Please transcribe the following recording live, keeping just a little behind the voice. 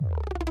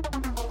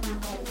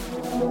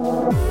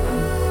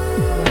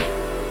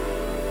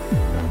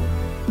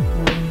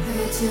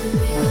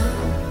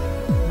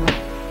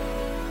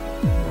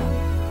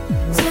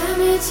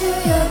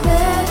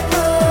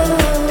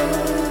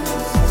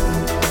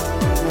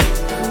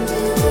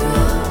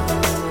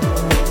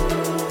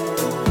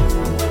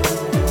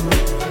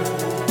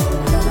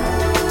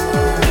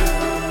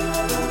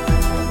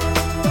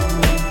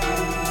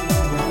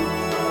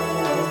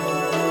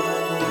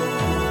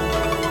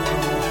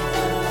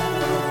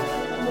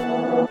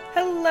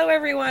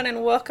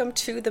And welcome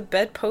to the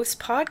Bedpost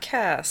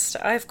Podcast.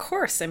 I, of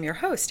course, am your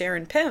host,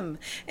 Erin Pym,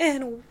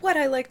 and what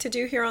I like to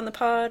do here on the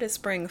pod is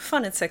bring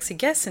fun and sexy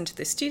guests into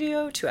the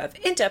studio to have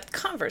in-depth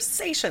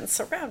conversations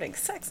surrounding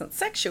sex and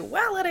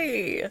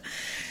sexuality.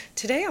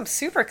 Today, I'm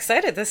super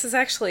excited. This is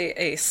actually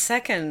a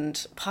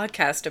second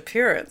podcast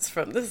appearance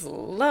from this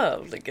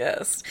lovely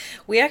guest.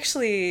 We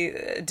actually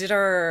did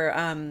our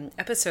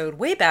episode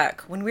way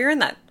back when we were in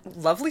that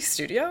lovely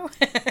studio.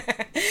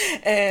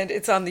 And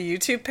it's on the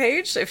YouTube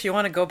page. If you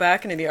want to go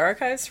back into the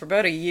archives for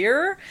about a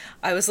year,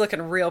 I was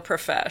looking real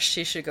profesh.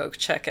 You should go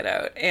check it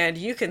out. And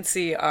you can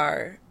see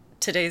our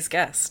today's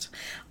guest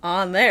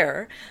on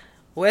there.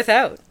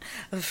 Without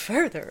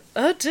further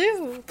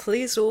ado,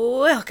 please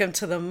welcome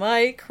to the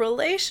mic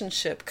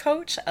relationship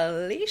coach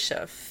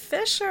Alisha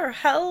Fisher.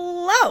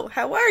 Hello,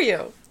 how are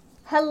you?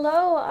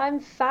 Hello, I'm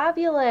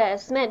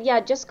fabulous. Man, yeah,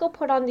 just go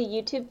put on the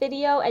YouTube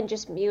video and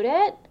just mute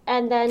it,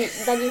 and then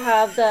you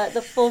have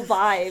the full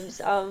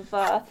vibes of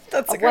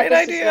That's of a great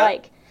what this idea. is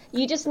like.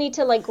 You just need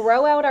to like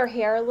grow out our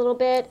hair a little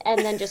bit and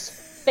then just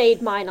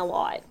fade mine a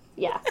lot.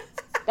 Yeah.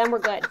 Then we're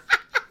good.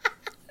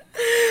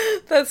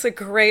 That's a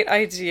great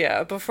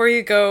idea. Before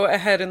you go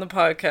ahead in the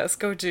podcast,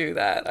 go do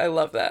that. I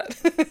love that.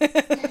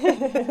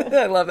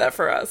 I love that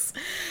for us.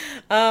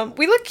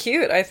 We look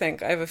cute, I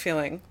think. I have a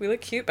feeling. We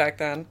look cute back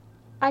then.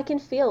 I can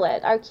feel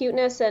it. Our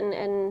cuteness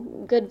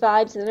and good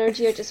vibes and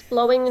energy are just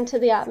flowing into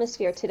the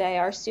atmosphere today.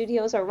 Our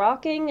studios are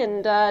rocking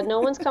and no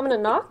one's coming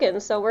and knocking,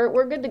 so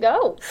we're good to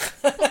go.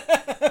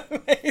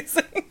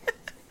 Amazing.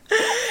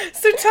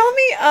 So tell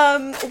me,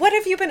 what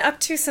have you been up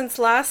to since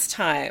last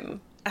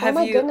time?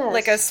 Have you, goodness.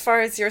 like, as far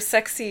as your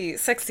sexy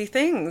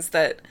things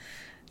that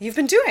you've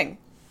been doing?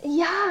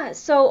 Yeah,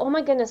 so, oh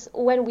my goodness,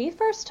 when we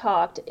first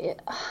talked,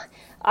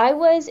 I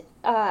was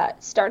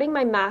starting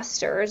my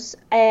master's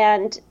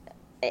and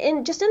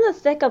just in the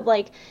thick of,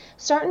 like,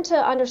 starting to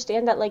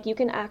understand that, like, you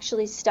can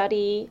actually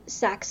study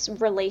sex,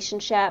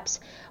 relationships,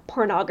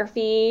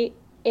 pornography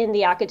in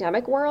the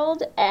academic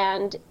world,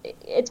 and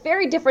it's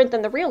very different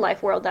than the real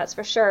life world, that's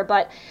for sure.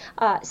 But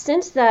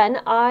since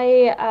then,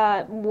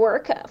 I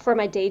work for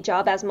my day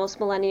job, as most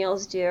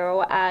millennials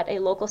do, at a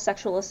local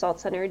sexual assault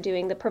center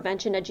doing the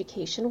prevention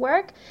education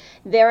work.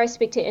 There I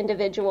speak to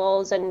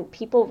individuals and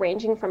people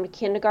ranging from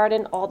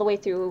kindergarten all the way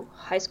through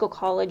high school,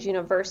 college,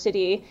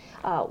 university,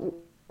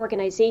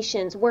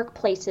 organizations,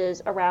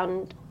 workplaces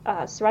around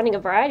surrounding a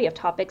variety of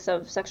topics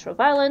of sexual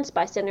violence,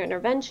 bystander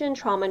intervention,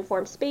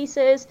 trauma-informed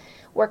spaces,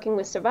 working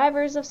with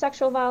survivors of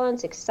sexual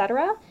violence,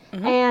 etc.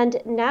 Mm-hmm.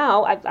 And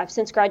now I've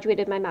since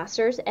graduated my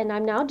master's, and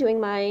I'm now doing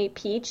my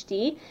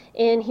PhD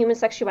in human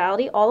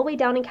sexuality all the way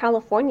down in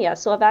California.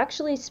 So I've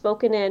actually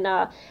spoken in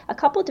a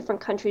couple of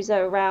different countries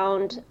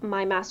around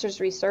my master's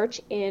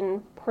research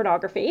in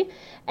pornography,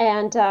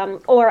 and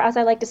or as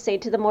I like to say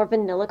to the more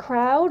vanilla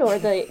crowd or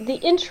the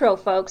intro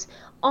folks,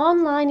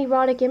 online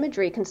erotic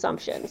imagery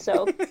consumption.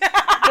 So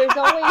there's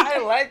always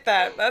I like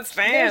that. That's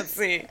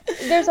fancy.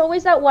 There's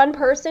always that one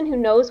person who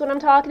knows what I'm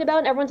talking about,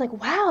 and everyone's like,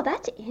 "Wow,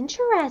 that's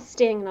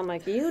interesting." And I'm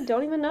like, "You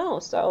don't even know."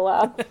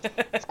 So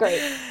it's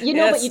great. You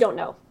know, yes. But you don't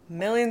know.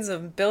 Millions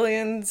of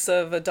billions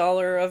of a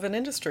dollar of an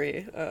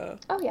industry.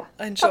 Oh yeah.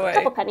 Enjoy.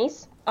 Couple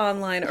pennies.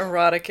 Online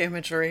erotic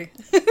imagery.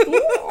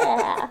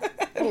 Yeah.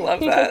 I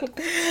love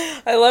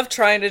that. I love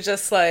trying to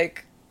just,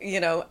 like, you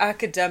know,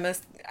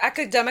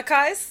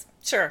 academicize.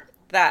 Sure.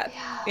 That.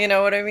 Yeah. You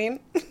know what I mean?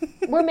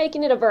 We're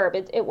making it a verb.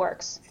 It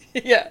works.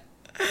 Yeah.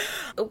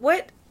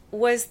 What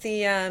was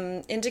the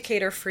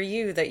indicator for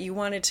you that you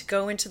wanted to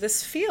go into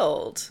this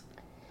field?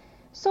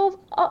 So,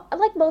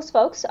 like most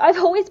folks, I've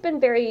always been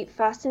very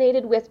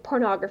fascinated with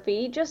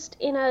pornography, just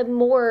in a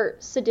more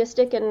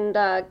sadistic and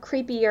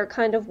creepier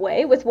kind of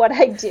way with what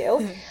I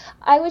do.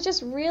 I was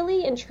just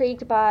really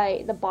intrigued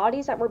by the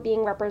bodies that were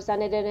being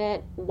represented in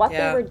it, what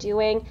they were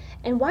doing,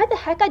 and why the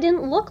heck I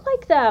didn't look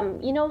like them.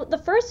 You know, the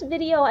first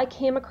video I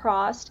came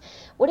across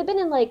would have been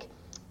in, like,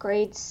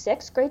 grade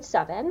 6, grade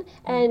 7,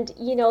 and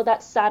you know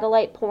that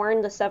satellite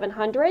porn, the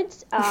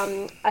 700s.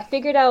 I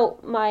figured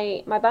out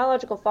my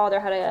biological father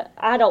had an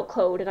adult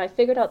code, and I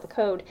figured out the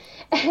code.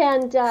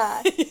 And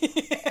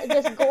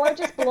this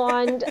gorgeous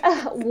blonde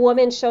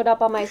woman showed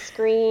up on my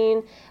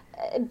screen.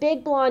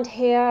 Big blonde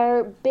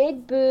hair,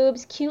 big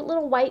boobs, cute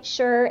little white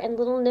shirt, and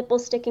little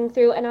nipples sticking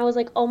through. And I was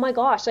like, oh my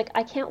gosh, like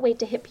I can't wait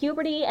to hit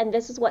puberty, and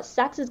this is what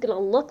sex is gonna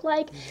look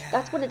like. Yeah.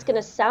 That's what it's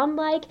gonna sound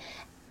like.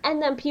 And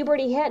then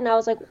puberty hit, and I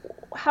was like,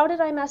 how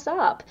did I mess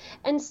up?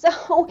 And so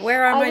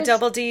where are my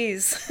double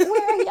Ds?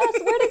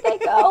 Where did they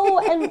go?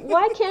 And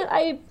why can't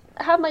I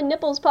have my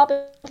nipples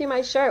popping through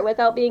my shirt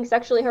without being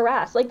sexually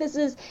harassed. Like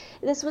this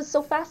was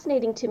so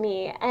fascinating to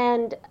me,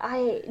 and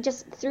I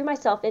just threw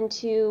myself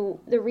into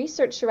the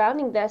research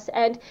surrounding this,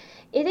 and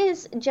it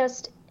is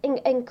just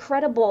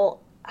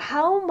incredible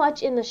how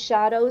much in the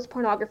shadows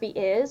pornography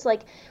is.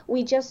 Like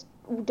we just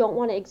don't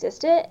want to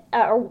exist it,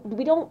 or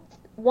we don't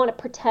want to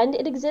pretend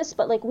it exists,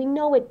 but like we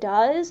know it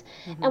does.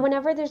 Mm-hmm. And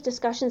whenever there's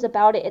discussions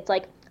about it, it's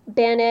like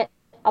ban it,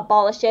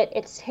 abolish it,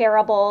 it's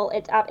terrible,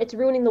 it's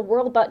ruining the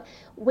world. But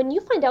when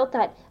you find out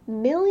that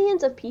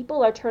millions of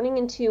people are turning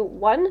into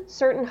one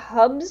certain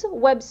hub's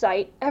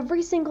website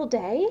every single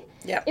day,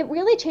 yeah, it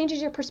really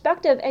changes your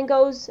perspective and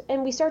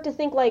we start to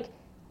think like,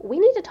 we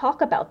need to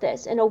talk about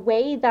this in a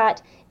way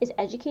that is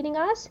educating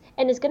us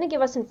and is going to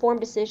give us informed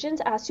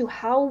decisions as to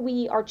how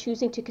we are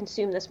choosing to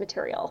consume this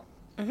material.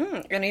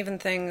 Mm-hmm. And even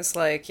things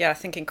like,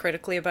 thinking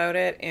critically about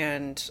it.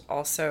 And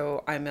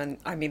also, I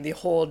mean, the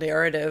whole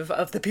narrative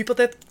of the people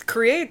that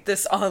create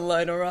this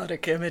online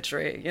erotic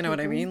imagery. You know what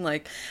I mean?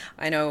 Like,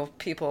 I know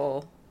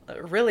people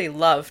really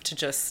love to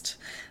just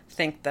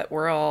think that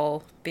we're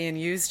all being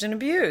used and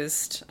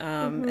abused,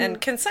 and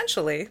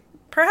consensually,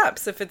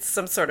 perhaps, if it's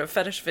some sort of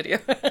fetish video.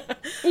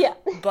 Yeah.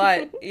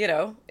 But,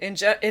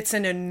 it's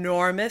an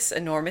enormous,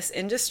 enormous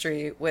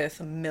industry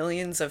with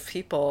millions of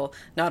people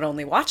not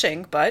only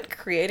watching, but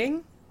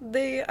creating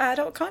the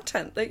adult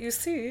content that you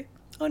see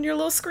on your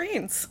little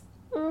screens.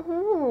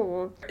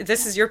 Mm-hmm.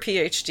 This is your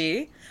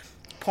PhD,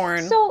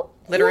 porn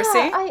literacy?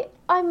 Yeah,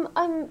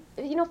 I'm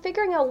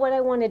figuring out what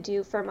I want to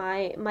do for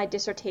my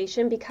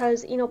dissertation,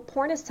 because,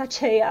 porn is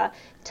such a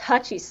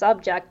touchy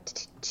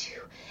subject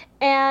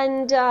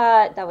and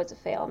that was a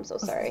fail. I'm so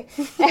sorry.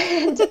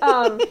 And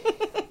I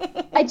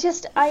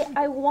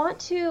want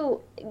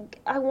to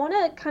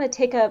kind of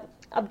take a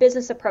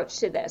business approach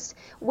to this,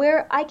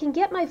 where I can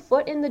get my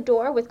foot in the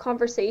door with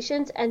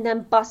conversations and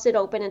then bust it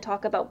open and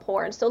talk about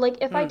porn. So like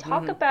if I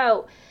talk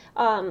about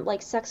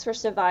like sex for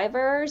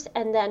survivors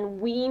and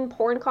then wean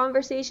porn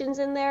conversations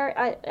in there,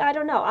 I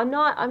don't know.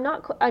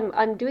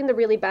 I'm doing the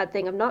really bad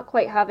thing. I'm not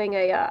quite having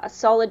a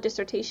solid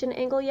dissertation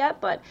angle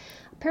yet, but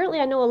apparently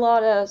I know a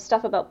lot of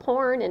stuff about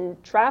porn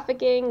and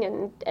trafficking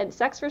and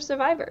sex for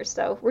survivors.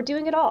 So we're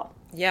doing it all.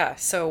 Yeah,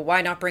 so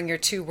why not bring your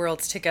two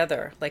worlds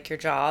together, like your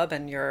job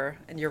and your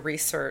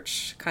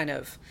research, kind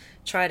of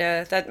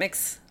that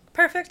makes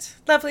perfect,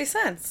 lovely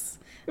sense.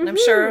 And I'm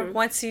sure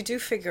once you do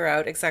figure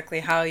out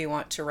exactly how you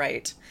want to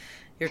write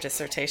your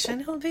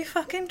dissertation, it'll be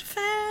fucking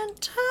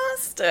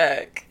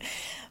fantastic.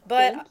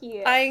 But thank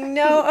you. I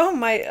know,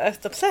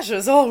 the pleasure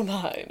is all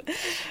mine.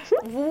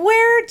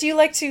 Where do you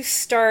like to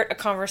start a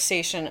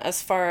conversation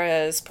as far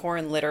as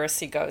porn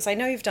literacy goes? I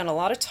know you've done a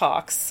lot of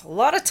talks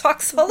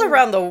all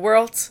around the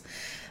world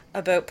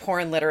about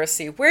porn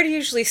literacy. Where do you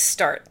usually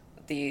start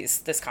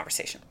this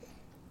conversation?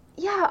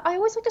 Yeah, I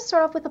always like to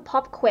start off with a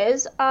pop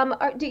quiz.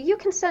 Do you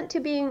consent to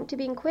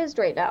being quizzed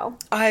right now?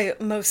 I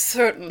most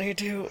certainly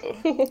do.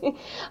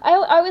 I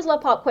always love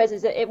pop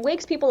quizzes. It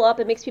wakes people up.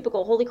 It makes people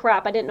go, "Holy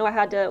crap! I didn't know I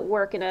had to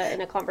work in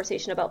a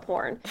conversation about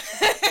porn."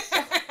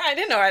 I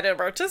didn't know I had to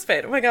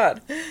participate. Oh my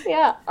god.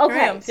 Yeah.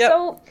 Okay. Yep.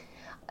 So,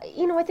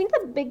 I think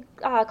the big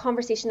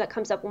conversation that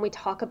comes up when we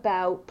talk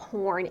about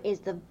porn is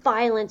the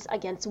violence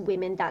against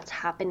women that's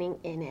happening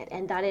in it,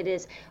 and that it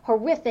is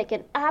horrific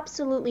and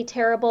absolutely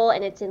terrible,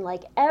 and it's in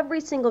like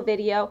every single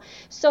video.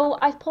 So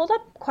I've pulled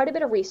up quite a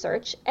bit of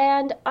research,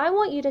 and I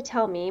want you to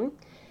tell me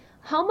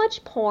how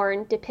much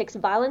porn depicts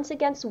violence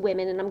against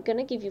women, and I'm going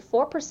to give you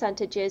 4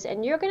 percentages,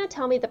 and you're going to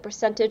tell me the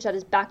percentage that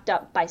is backed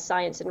up by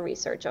science and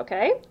research,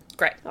 okay?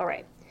 Great. All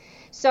right.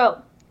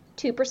 So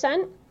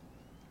 2%,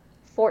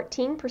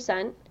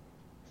 14%,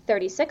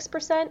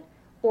 36%,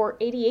 or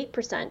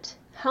 88%.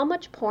 How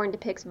much porn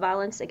depicts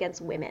violence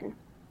against women?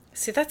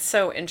 See, that's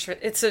so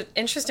interesting. It's an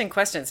interesting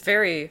question. It's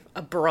a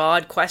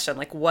broad question.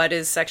 Like, what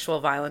is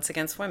sexual violence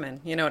against women?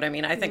 You know what I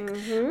mean? I think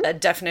a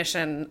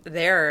definition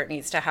there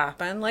needs to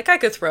happen. Like, I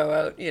could throw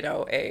out,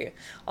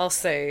 I'll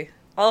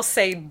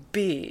say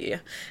B,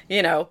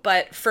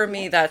 but for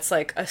me, that's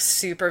like a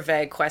super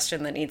vague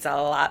question that needs a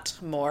lot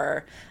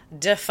more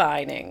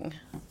defining,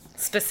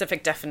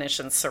 specific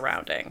definitions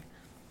surrounding.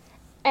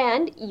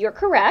 And you're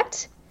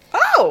correct.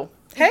 Oh,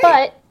 hey.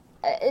 But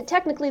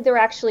technically, they're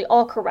actually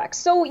all correct.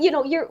 So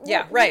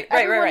right.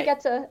 Everyone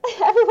gets a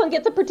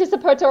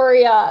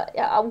participatory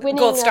winning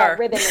gold star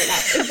ribbon right now.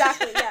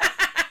 Exactly. Yeah.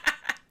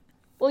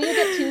 Well, you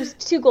get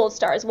two gold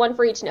stars, one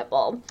for each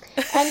nipple.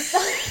 And so,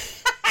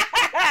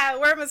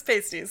 wear them as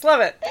pasties. Love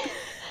it.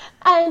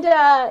 And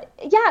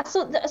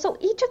so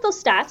each of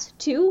those stats,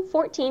 2,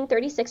 14,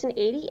 36, and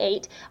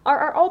 88,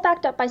 are all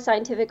backed up by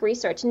scientific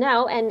research.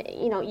 Now, and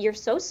you're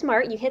so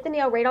smart, you hit the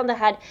nail right on the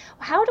head.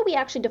 How do we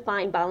actually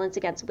define violence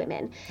against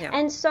women? Yeah.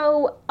 And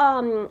so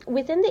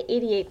within the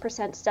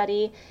 88%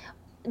 study,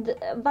 the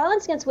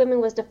violence against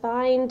women was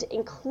defined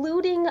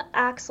including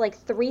acts like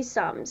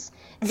threesomes,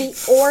 the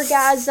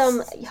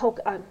orgasm,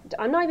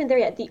 I'm not even there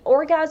yet, the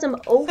orgasm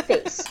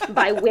O-face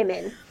by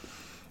women.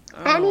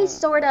 Any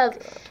sort of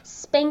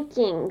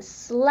spanking,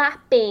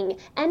 slapping,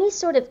 any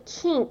sort of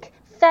kink,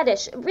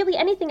 fetish, really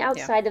anything Yeah.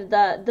 outside of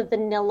the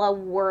vanilla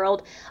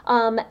world,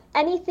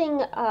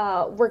 anything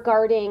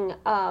regarding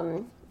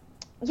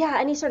yeah,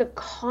 any sort of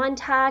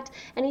contact,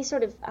 any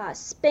sort of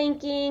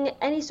spanking,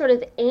 any sort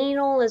of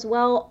anal as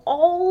well,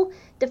 all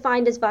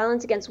defined as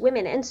violence against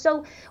women. And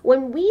so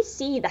when we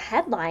see the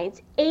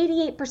headlines,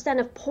 88%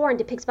 of porn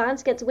depicts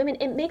violence against women,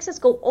 it makes us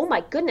go, oh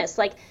my goodness,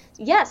 like,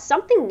 yes,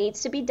 something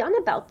needs to be done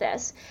about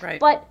this. Right.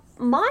 But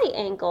my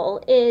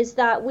angle is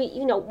that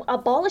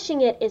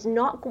abolishing it is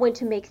not going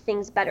to make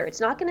things better.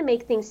 It's not going to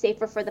make things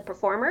safer for the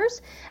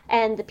performers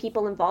and the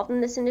people involved in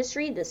this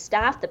industry, the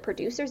staff, the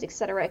producers, et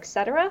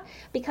cetera,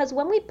 because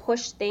when we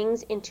push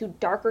things into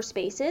darker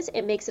spaces,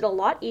 it makes it a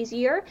lot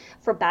easier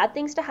for bad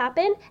things to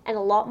happen and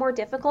a lot more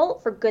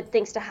difficult for good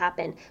things to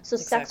happen. So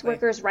sex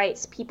workers'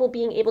 rights, people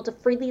being able to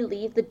freely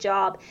leave the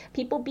job,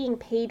 people being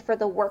paid for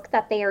the work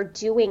that they are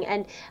doing,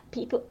 and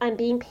people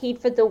being paid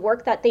for the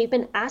work that they've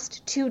been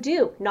asked to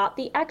do, not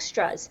the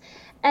extras.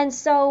 And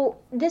so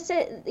this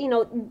is,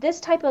 this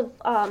type of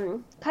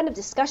kind of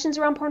discussions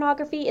around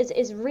pornography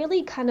is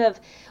really kind of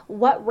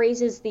what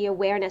raises the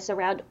awareness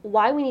around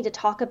why we need to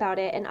talk about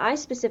it. And I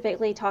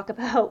specifically talk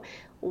about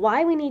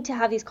why we need to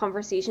have these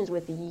conversations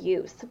with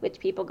youth, which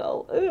people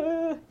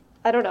go,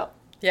 I don't know.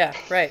 Yeah,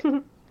 right.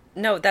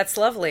 No, that's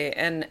lovely.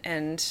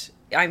 And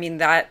I mean,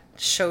 that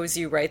shows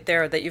you right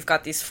there that you've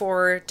got these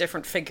 4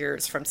 different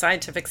figures from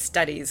scientific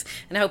studies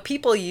and how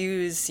people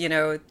use,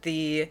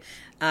 the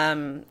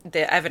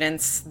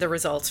evidence, the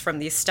results from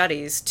these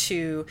studies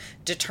to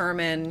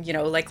determine,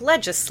 like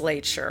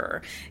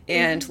legislature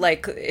and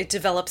like it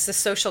develops the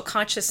social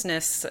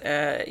consciousness,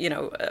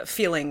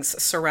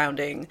 feelings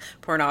surrounding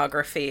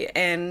pornography.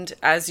 And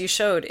as you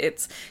showed,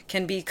 it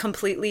can be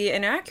completely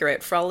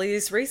inaccurate for all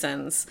these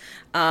reasons.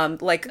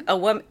 Like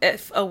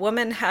if a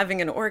woman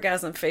having an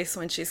orgasm face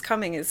when she's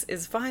coming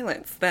is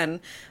violence,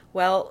 then,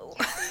 well,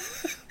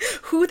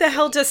 who the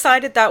hell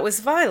decided that was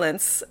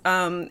violence?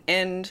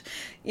 And,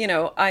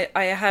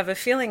 I have a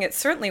feeling it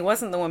certainly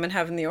wasn't the woman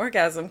having the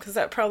orgasm, because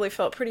that probably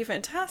felt pretty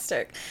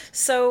fantastic.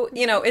 So,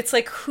 it's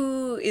like,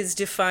 who is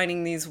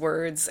defining these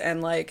words?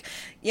 And like,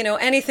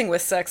 anything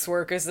with sex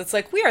workers, it's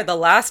like, we are the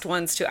last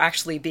ones to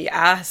actually be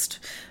asked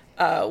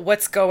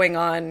what's going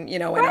on,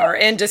 in our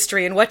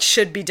industry and what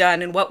should be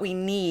done and what we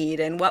need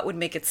and what would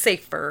make it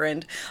safer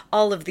and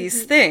all of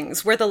these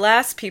things. We're the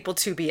last people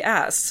to be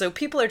asked. So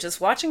people are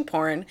just watching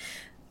porn,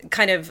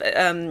 kind of,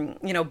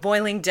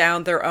 boiling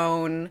down their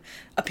own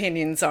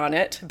opinions on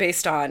it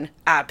based on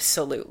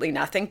absolutely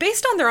nothing,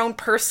 based on their own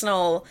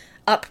personal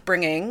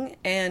upbringing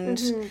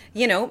and,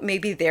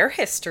 maybe their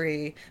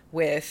history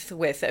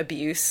with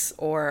abuse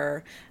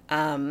or,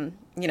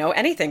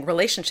 anything,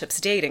 relationships,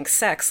 dating,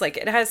 sex. Like,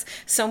 it has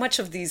so much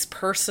of these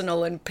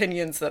personal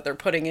opinions that they're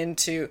putting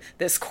into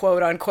this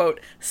quote unquote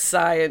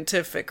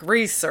scientific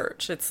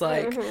research. It's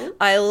like,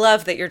 I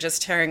love that you're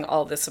just tearing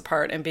all this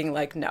apart and being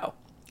like, no,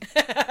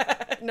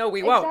 no,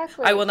 we won't.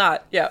 Exactly. I will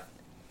not. Yeah.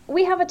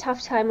 We have a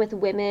tough time with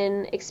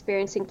women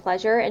experiencing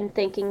pleasure and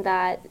thinking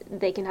that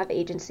they can have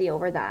agency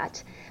over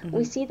that.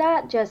 We see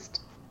that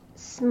just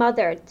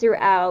smothered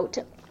throughout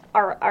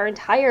our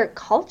entire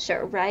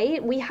culture,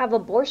 right? We have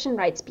abortion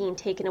rights being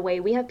taken away.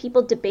 We have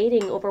people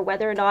debating over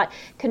whether or not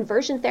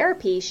conversion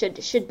therapy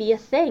should be a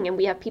thing, and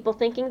we have people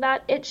thinking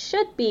that it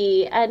should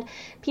be, and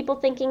people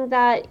thinking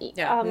that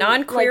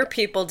non-queer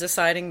people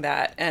deciding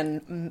that,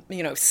 and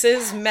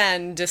cis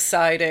men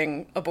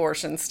deciding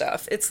abortion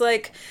stuff. It's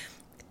like,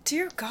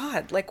 dear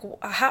God, like,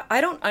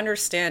 I don't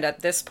understand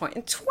at this point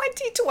in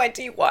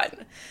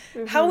 2021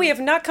 how we have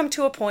not come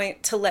to a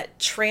point to let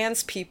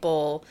trans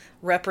people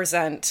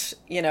represent,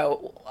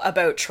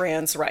 about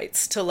trans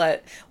rights, to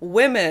let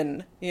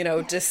women,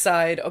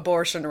 decide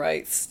abortion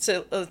rights,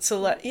 to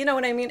let,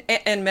 what I mean?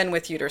 And men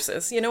with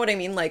uteruses, what I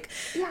mean? Like,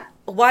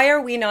 why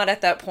are we not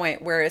at that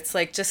point where it's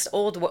like just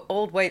old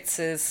white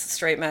cis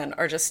straight men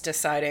are just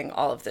deciding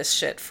all of this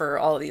shit for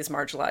all of these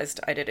marginalized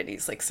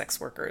identities, like sex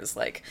workers,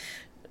 like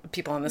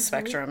people on the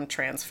spectrum,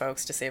 trans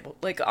folks, disabled,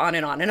 like on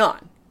and on and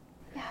on.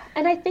 Yeah.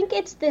 And I think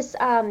it's this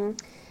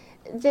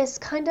this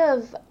kind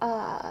of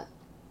I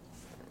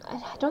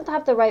don't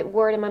have the right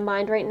word in my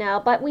mind right now,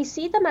 but we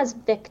see them as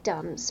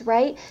victims,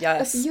 right?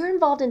 Yes. If you're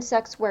involved in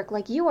sex work,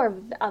 like, you are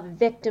a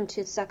victim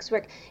to sex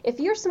work. If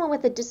you're someone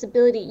with a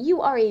disability,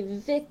 you are a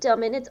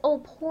victim, and it's, oh,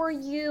 poor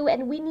you,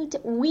 and we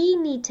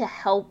need to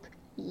help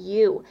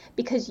you,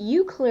 because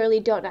you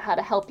clearly don't know how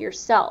to help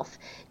yourself.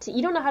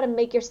 You don't know how to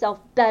make yourself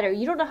better.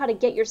 You don't know how to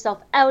get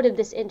yourself out of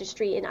this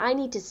industry, and I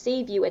need to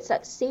save you. It's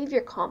that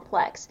savior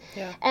complex.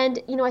 Yeah.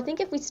 And, I think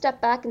if we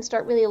step back and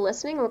start really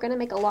listening, we're going to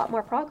make a lot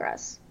more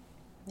progress.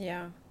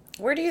 Yeah.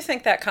 Where do you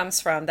think that comes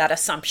from, that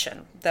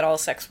assumption that all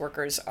sex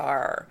workers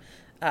are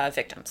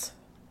victims?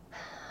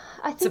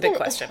 I It's a think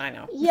big question, I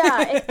know.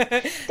 yeah, it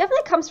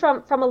definitely comes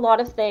from a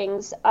lot of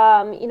things.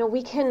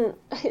 We can.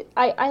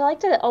 I like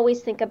to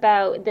always think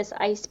about this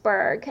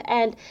iceberg,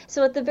 and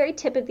so at the very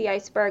tip of the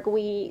iceberg,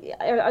 we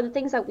are the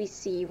things that we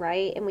see,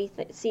 right? And we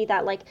see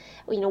that like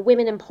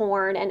women in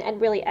porn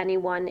and really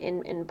anyone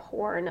in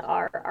porn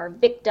are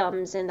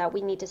victims, and that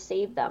we need to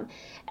save them.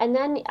 And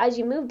then as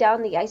you move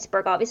down the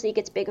iceberg, obviously it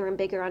gets bigger and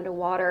bigger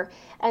underwater,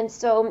 and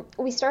so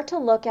we start to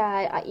look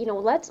at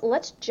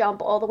let's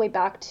jump all the way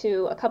back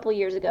to a couple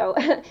years ago,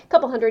 a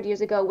couple hundred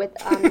years ago with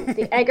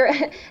the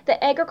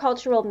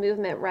agricultural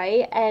movement,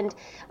 right? And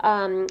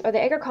or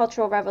the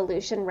agricultural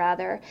revolution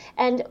rather.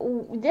 And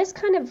this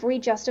kind of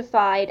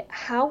rejustified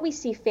how we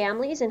see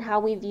families and how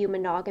we view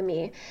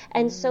monogamy.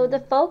 And so the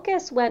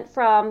focus went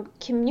from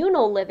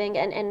communal living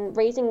and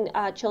raising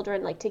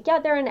children like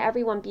together, and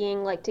everyone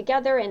being like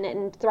together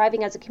and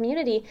thriving as a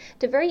community,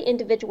 to very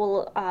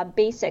individual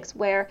basis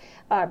where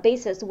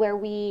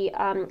we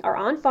are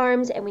on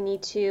farms, and we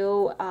need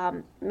to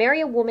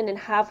marry a woman and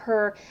have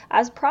her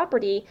as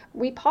property,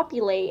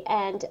 repopulate,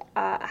 and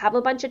have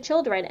a bunch of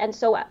children. And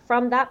so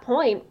from that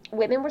point,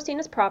 women were seen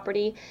as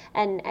property,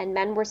 and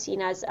men were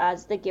seen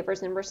as the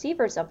givers and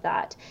receivers of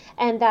that,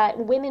 and that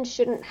women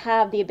shouldn't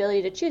have the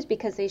ability to choose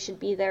because they should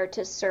be there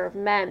to serve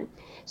men.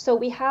 So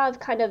we have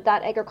kind of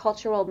that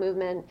agricultural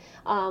movement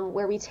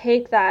where we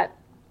take that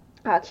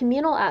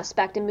communal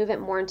aspect and move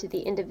it more into the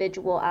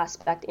individual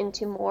aspect,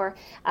 into more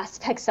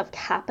aspects of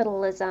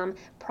capitalism,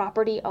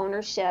 property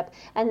ownership.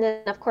 And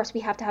then, of course, we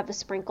have to have a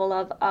sprinkle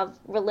of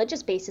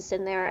religious basis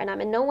in there. And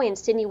I'm in no way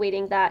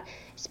insinuating that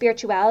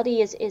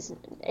spirituality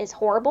is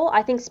horrible.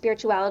 I think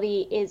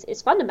spirituality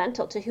is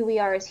fundamental to who we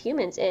are as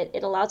humans.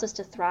 It allows us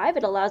to thrive.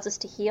 It allows us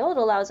to heal. It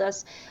allows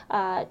us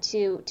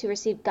to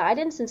receive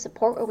guidance and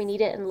support where we need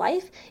it in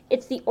life.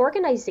 It's the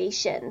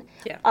organization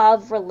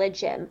of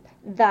religion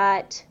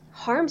that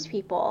harms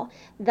people,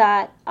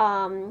 that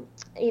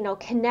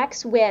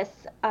connects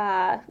with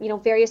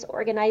various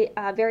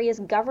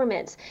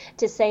governments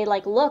to say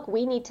like, look,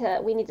 we need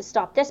to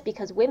stop this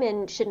because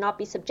women should not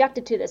be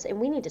subjected to this, and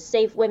we need to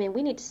save women,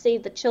 we need to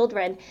save the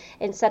children,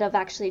 instead of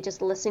actually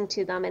just listening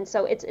to them. And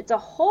so it's a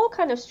whole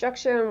kind of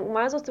structure, and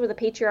might as well throw the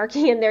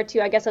patriarchy in there too.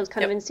 I guess I was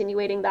kind of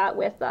insinuating that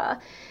with the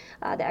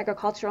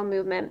agricultural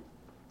movement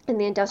and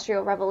the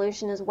Industrial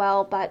Revolution as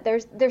well. But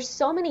there's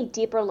so many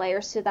deeper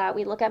layers to that.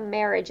 We look at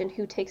marriage and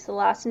who takes the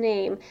last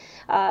name.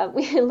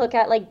 We look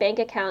at like bank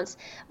accounts.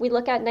 We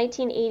look at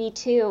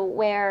 1982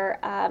 where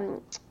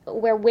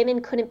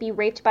women couldn't be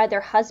raped by their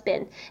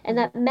husband, and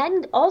that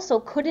men also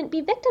couldn't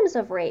be victims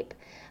of rape.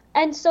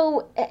 And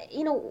so,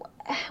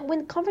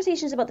 when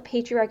conversations about the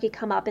patriarchy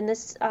come up, and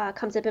this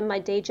comes up in my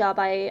day job,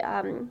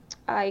 I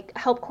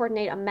help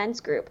coordinate a men's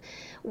group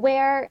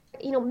where,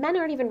 men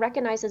aren't even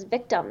recognized as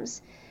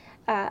victims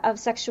of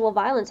sexual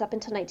violence up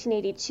until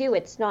 1982.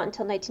 It's not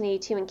until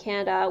 1982 in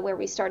Canada where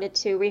we started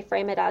to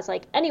reframe it as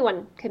like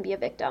anyone can be a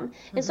victim.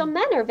 Mm-hmm. And so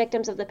men are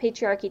victims of the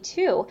patriarchy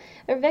too.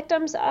 They're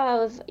victims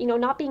of,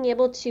 not being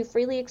able to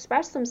freely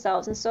express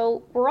themselves. And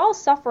so we're all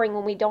suffering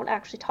when we don't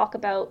actually talk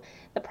about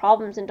the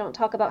problems and don't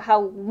talk about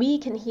how we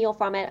can heal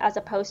from it, as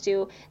opposed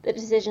to the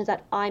decisions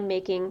that I'm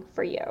making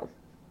for you.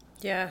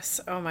 Yes.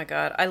 Oh my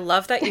God. I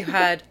love that you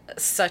had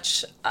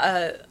such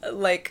a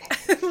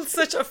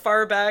such a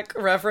far back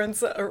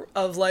reference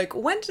of like,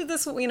 when did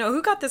this,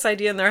 who got this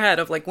idea in their head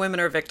of like women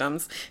are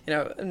victims,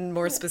 and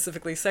more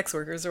specifically sex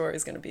workers are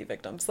always going to be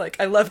victims. Like,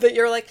 I love that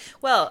you're like,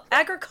 well,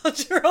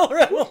 agricultural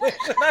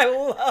revolution. I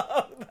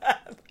love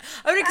that.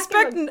 I would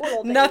expect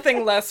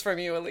nothing less from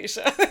you,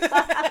 Alisha.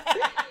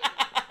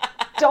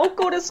 Don't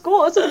go to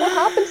school. This is what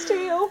happens to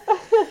you.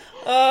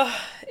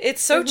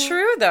 It's so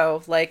true,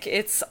 though. Like,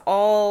 it's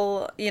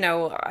all,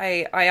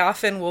 I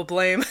often will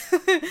blame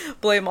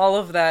all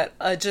of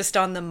that just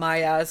on the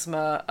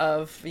miasma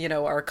of,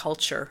 our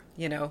culture,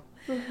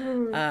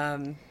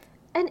 Mm-hmm.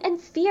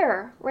 And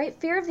fear, right?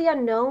 Fear of the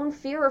unknown,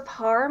 fear of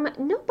harm.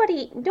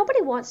 Nobody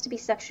wants to be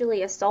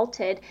sexually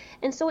assaulted.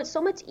 And so it's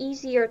so much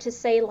easier to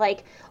say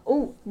like,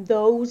 oh,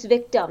 those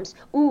victims,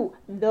 ooh,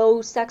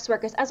 those sex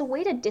workers, as a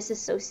way to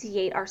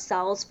disassociate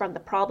ourselves from the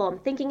problem,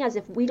 thinking as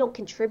if we don't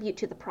contribute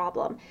to the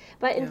problem.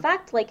 But in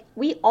fact, like,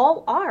 we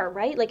all are,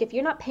 right? Like, if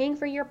you're not paying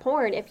for your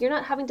porn, if you're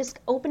not having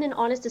open and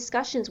honest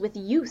discussions with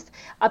youth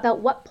about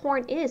what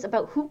porn is,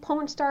 about who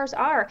porn stars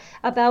are,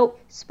 about,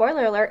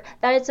 spoiler alert,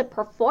 that it's a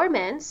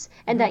performance,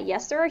 and that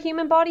yes, there are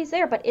human bodies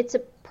there, but it's a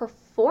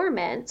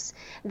performance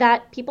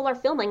that people are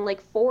filming like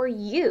for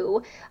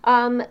you.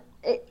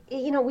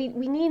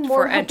 We need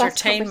more for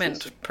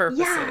entertainment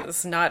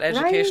purposes, not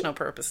educational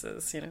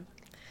purposes.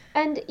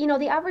 And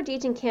the average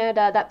age in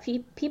Canada that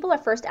people are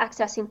first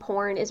accessing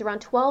porn is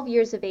around 12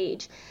 years of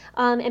age,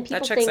 and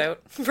people that checks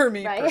out for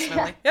me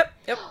personally.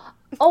 Yep.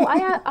 Oh,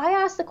 I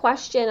asked the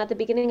question at the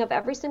beginning of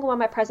every single one of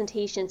my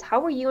presentations,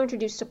 how were you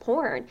introduced to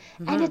porn?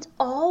 Mm-hmm. And it's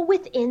all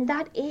within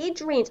that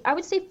age range. I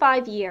would say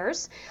 5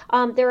 years.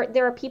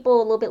 There are people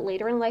a little bit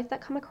later in life that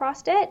come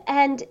across it.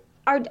 And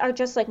are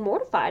just like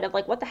mortified of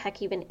like, what the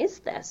heck even is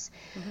this?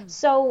 Mm-hmm.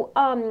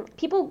 So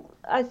people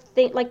I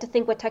think like to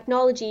think with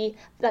technology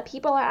that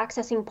people are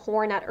accessing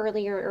porn at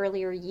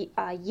earlier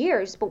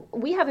years, but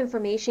we have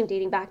information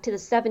dating back to the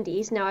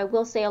 70s. Now I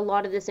will say a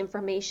lot of this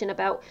information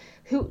about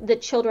who the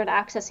children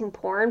accessing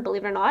porn,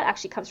 believe it or not,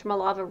 actually comes from a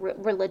lot of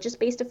religious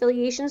based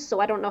affiliations. So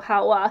I don't know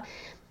how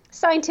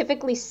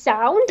scientifically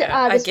sound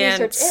this Again,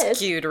 research is.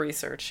 skewed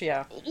research.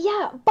 Yeah.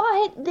 Yeah,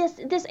 but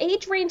this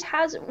age range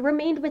has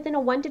remained within a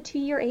 1 to 2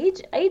 year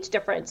age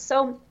difference.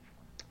 So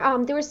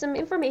there was some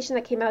information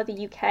that came out of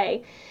the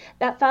UK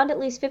that found at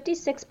least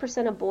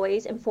 56% of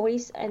boys and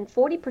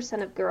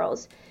 40% of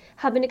girls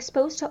have been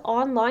exposed to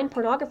online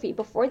pornography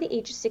before the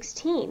age of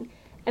 16.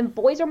 And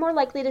boys are more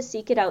likely to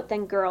seek it out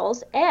than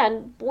girls,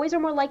 and boys are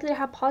more likely to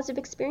have positive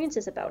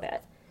experiences about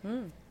it.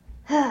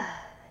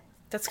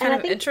 That's kind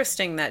of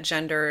interesting, that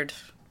gendered,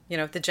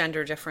 the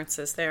gender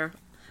differences there.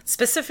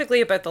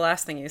 Specifically about the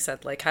last thing you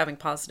said, like having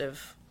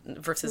positive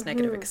versus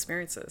negative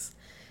experiences.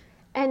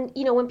 And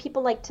when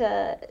people like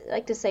to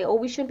say, oh,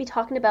 we shouldn't be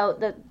talking about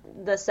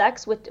the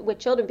sex with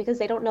children because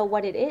they don't know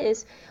what it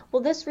is.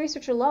 Well, this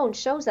research alone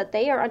shows that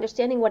they are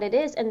understanding what it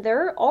is, and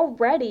they're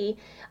already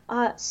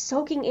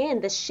soaking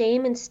in the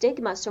shame and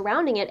stigma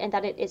surrounding it, and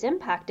that it is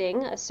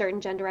impacting a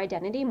certain gender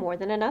identity more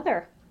than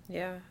another.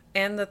 Yeah.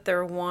 And that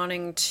they're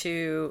wanting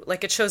to,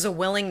 like, it shows a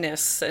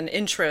willingness and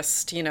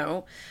interest,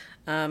 to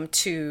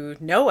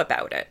know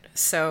about it.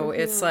 So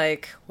it's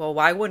like, well,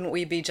 why wouldn't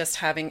we be just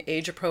having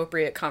age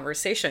appropriate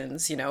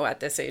conversations, at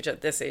this age,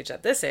 at this age,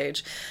 at this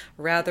age,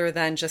 rather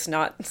than just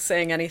not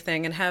saying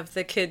anything and have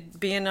the kid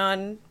being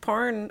on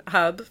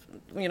Pornhub,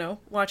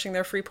 watching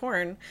their free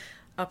porn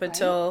up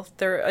until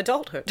their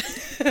adulthood,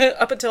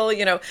 up until,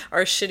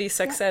 our shitty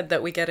sex ed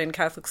that we get in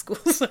Catholic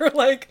schools are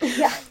like,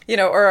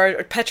 or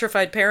our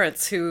petrified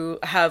parents who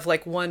have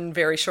like one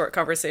very short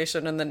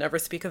conversation and then never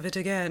speak of it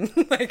again.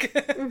 Like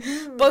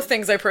both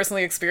things I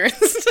personally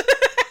experienced.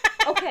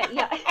 Okay.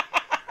 Yeah.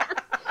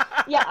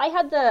 Yeah. I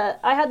had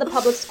the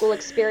public school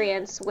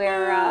experience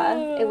where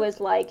it was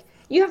like,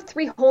 you have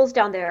 3 holes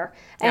down there,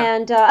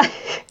 and you're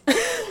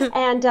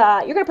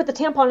gonna put the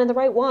tampon in the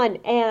right one,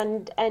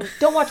 and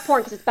don't watch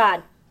porn because it's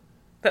bad.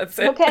 That's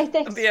it. Okay,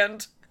 thanks. At the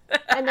end.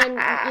 And then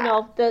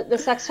the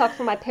sex talk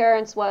from my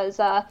parents was,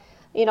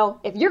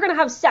 if you're gonna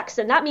have sex,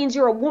 then that means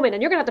you're a woman,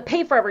 and you're gonna have to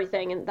pay for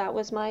everything. And that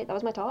was my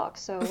talk.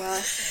 So.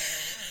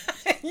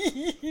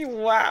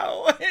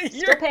 Wow.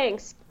 Still paying.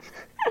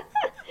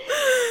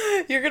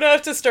 You're gonna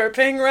have to start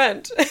paying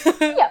rent.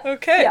 Yeah.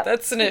 Okay, yeah.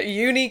 That's a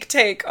unique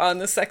take on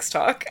the sex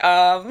talk.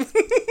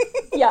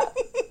 Yeah.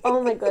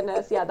 Oh my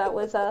goodness. Yeah, that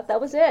was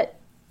it.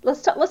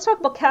 Let's talk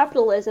about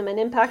capitalism and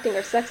impacting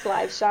our sex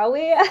lives, shall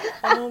we?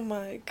 Oh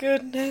my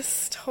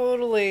goodness,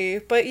 totally.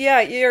 But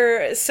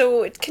yeah,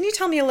 so can you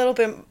tell me a little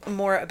bit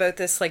more about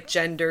this like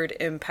gendered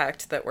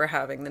impact that we're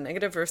having, the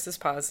negative versus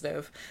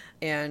positive,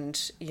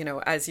 and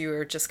as you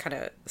were just kind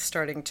of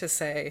starting to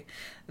say,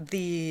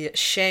 the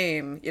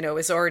shame,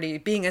 is already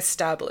being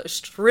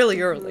established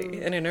really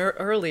early in an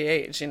early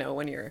age,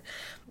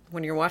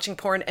 when you're watching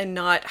porn and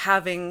not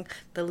having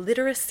the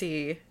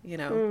literacy,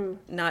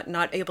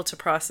 not able to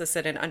process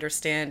it and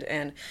understand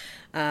and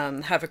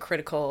have a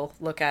critical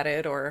look at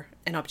it or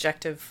an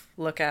objective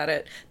look at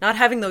it, not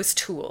having those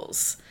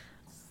tools.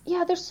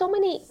 Yeah, there's so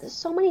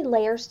many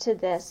layers to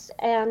this,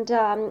 and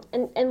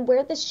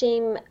where the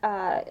shame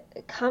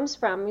comes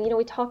from.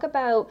 We talk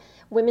about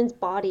women's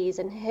bodies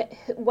and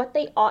what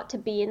they ought to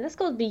be, and this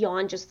goes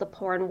beyond just the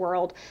porn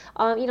world.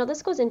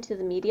 This goes into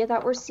the media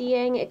that we're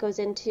seeing. It goes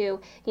into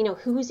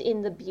who's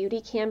in the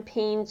beauty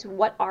campaigns,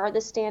 what are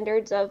the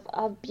standards of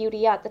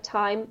beauty at the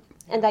time.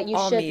 And that you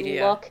all should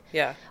media. look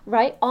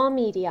right, all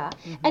media.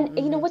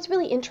 And what's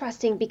really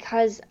interesting,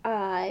 because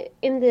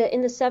in the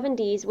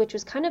 70s, which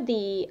was kind of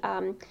the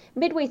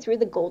midway through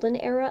the golden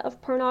era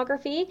of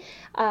pornography,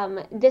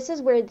 this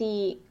is where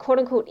the quote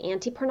unquote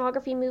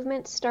anti-pornography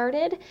movement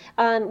started,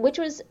 which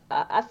was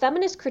a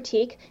feminist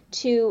critique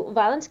to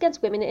violence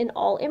against women in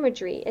all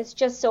imagery. It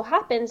just so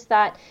happens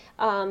that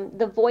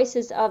the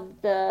voices of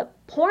the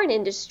porn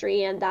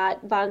industry and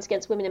that violence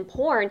against women in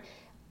porn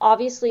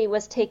obviously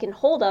was taken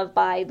hold of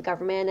by the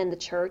government and the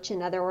church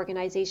and other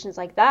organizations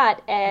like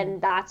that,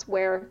 and that's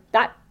where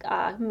that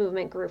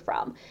movement grew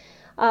from.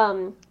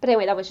 But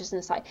anyway, that was just an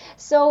aside.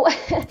 So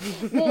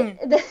I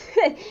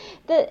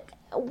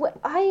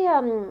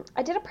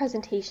did a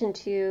presentation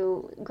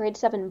to grade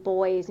 7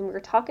 boys, and we were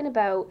talking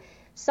about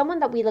someone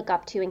that we look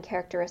up to and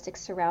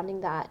characteristics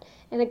surrounding that.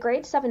 And a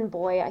grade 7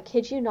 boy, I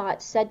kid you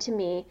not, said to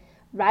me,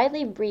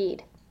 Riley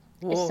Reid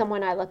is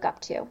someone I look up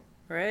to.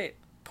 Right.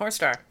 Porn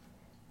star.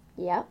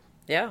 Yeah.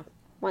 Yeah.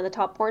 One of the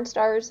top porn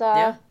stars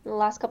in the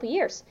last couple of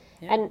years.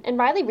 Yeah. And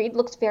Riley Reid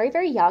looks very,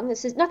 very young.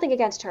 This is nothing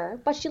against her,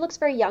 but she looks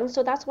very young,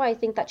 so that's why I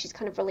think that she's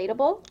kind of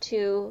relatable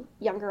to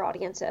younger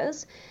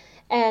audiences.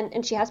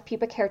 And she has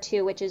pubic hair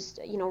too, which is,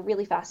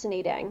 really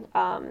fascinating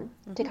to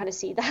kind of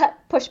see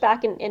that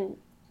pushback in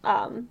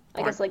I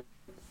guess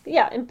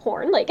in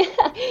porn, like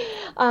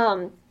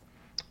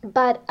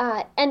but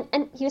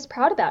and he was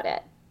proud about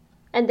it.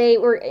 And they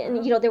were,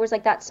 and there was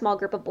like that small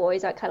group of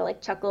boys that kind of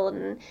like chuckled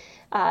and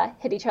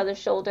hit each other's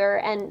shoulder.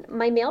 And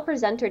my male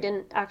presenter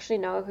didn't actually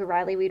know who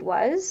Riley Reid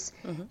was,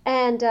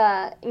 and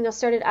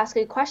started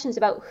asking questions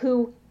about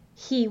who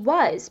he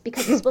was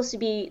because he's supposed to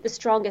be the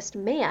strongest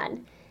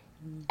man.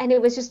 And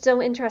it was just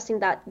so interesting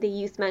that the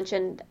youth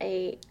mentioned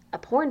a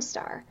porn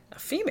star, a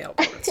female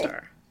porn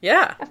star.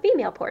 Yeah, a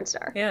female porn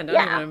star. Yeah, not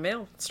even a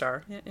male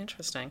star. Yeah,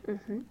 interesting.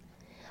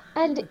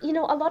 And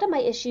a lot of my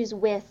issues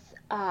with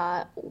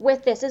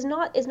this is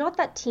not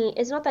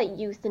that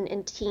youth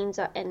and teens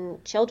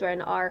and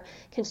children are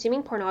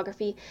consuming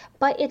pornography,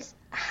 but it's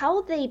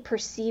how they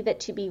perceive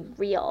it to be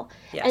real.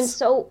 Yes. And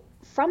so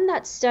from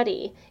that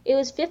study, it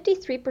was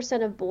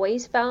 53% of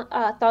boys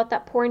thought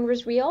that porn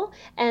was real,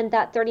 and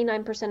that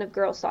 39% of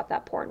girls thought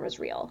that porn was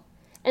real.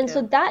 And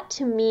so that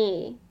to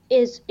me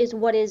is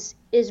what is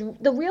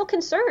the real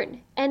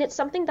concern, and it's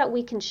something that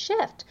we can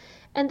shift.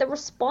 And the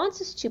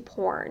responses to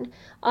porn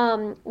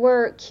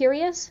were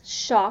curious,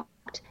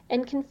 shocked,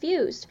 and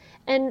confused.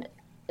 And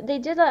they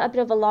did a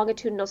bit of a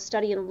longitudinal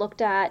study and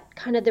looked at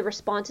kind of the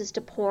responses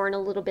to porn a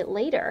little bit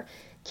later.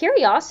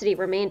 Curiosity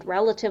remained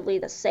relatively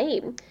the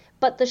same,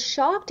 but the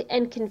shocked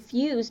and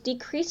confused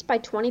decreased by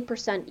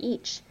 20%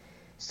 each.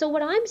 So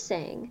what I'm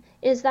saying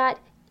is that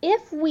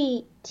if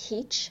we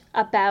teach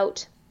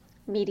about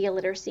media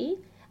literacy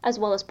as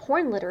well as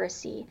porn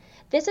literacy,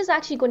 this is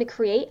actually going to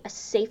create a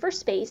safer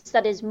space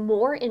that is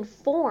more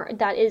informed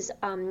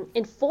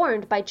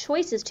by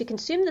choices to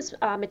consume this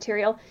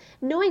material,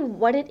 knowing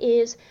what it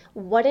is,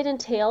 what it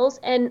entails,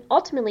 and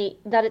ultimately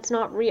that it's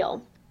not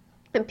real.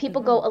 And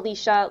people go,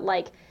 Alisha,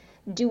 like,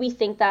 do we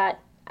think that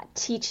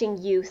teaching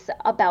youth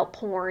about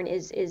porn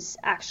is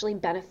actually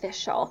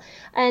beneficial?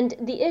 And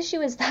the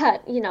issue is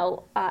that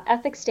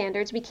ethics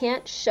standards, we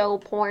can't show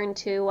porn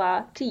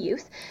to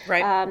youth.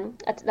 Right.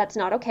 That's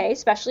not okay,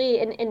 especially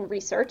in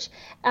research.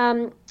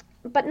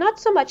 But not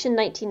so much in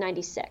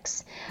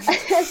 1996.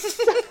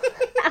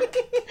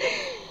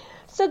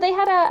 So they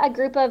had a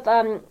group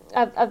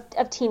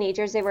of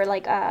teenagers. They were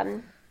like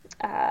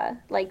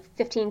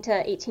 15 to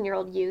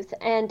 18-year-old youth,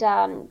 and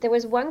there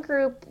was one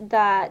group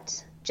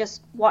that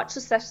just watched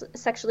the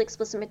sexually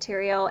explicit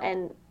material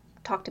and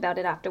talked about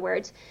it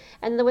afterwards.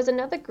 And there was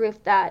another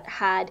group that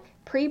had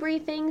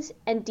pre-briefings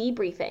and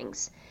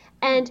debriefings.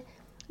 And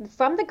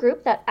from the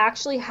group that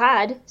actually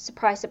had,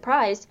 surprise,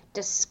 surprise,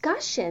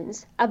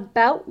 discussions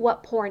about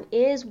what porn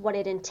is, what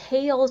it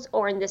entails,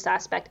 or in this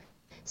aspect,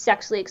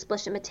 sexually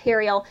explicit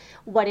material,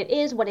 what it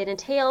is, what it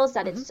entails,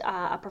 that it's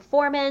a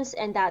performance,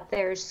 and that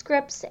there's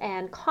scripts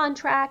and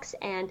contracts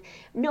and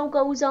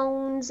no-go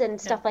zones and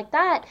stuff like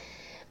that.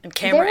 And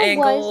camera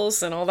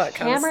angles and all that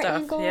kind of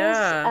stuff. Angles,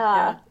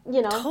 yeah.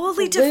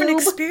 Totally different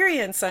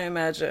experience, I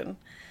imagine.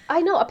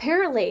 I know,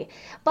 apparently.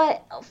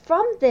 But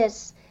from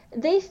this,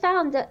 they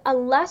found that a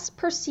less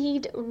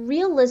perceived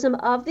realism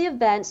of the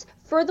events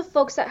for the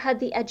folks that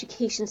had the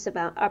educations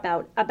about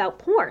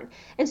porn.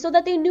 And so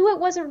that they knew it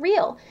wasn't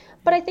real.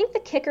 But I think the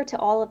kicker to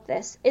all of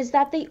this is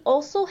that they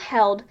also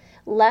held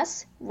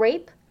less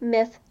rape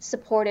myth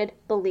supported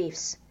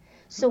beliefs.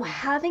 So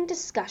having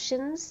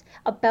discussions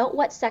about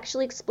what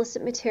sexually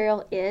explicit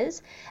material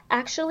is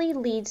actually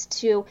leads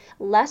to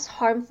less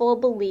harmful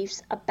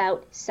beliefs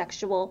about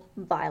sexual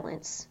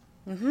violence.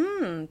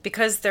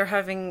 Because they're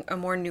having a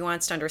more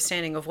nuanced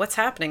understanding of what's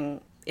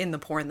happening in the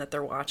porn that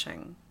they're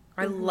watching.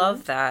 I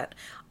love that.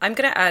 I'm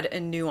going to add a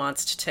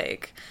nuanced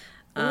take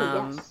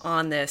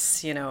on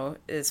this,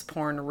 is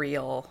porn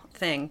real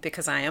thing,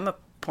 because I am a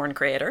porn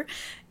creator.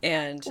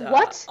 And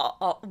what?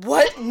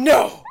 What?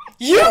 No.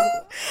 You?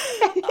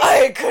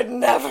 I could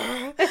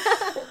never.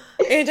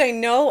 And I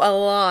know a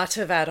lot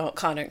of adult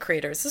content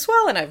creators as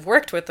well, and I've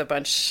worked with a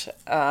bunch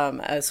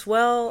as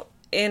well.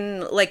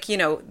 In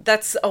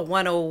that's a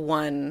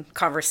 101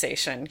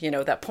 conversation,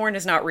 that porn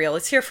is not real.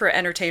 It's here for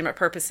entertainment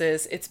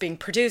purposes. It's being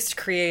produced,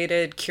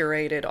 created,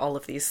 curated, all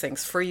of these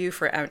things for you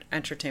for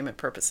entertainment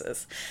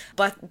purposes.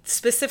 But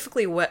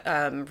specifically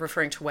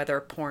referring to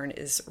whether porn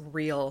is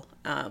real,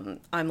 I'm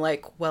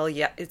like, well,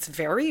 yeah, it's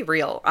very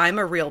real. I'm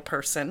a real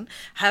person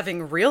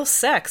having real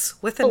sex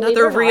with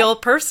another real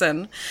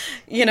person.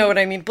 You know what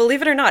I mean?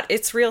 Believe it or not,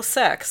 it's real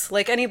sex.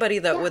 Like anybody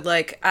that would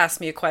ask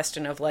me a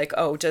question of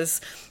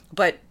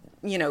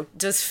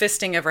does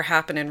fisting ever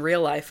happen in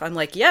real life? I'm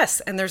like,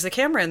 yes. And there's a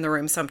camera in the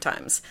room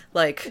sometimes.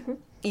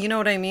 You know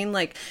what I mean?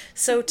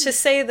 So to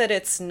say that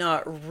it's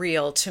not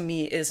real to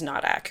me is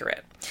not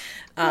accurate.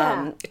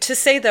 To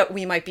say that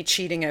we might be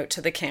cheating out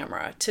to the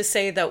camera, to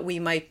say that we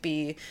might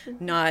be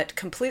not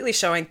completely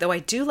showing, though I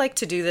do like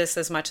to do this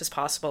as much as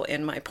possible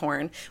in my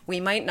porn, we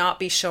might not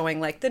be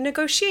showing the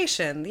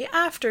negotiation, the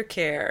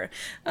aftercare,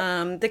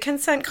 the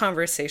consent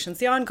conversations,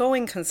 the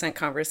ongoing consent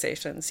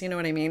conversations, you know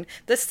what I mean?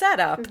 The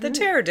setup, the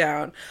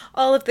teardown,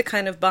 all of the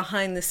kind of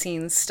behind the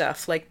scenes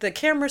stuff, like the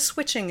camera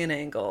switching an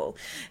angle,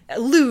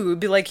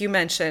 lube, like you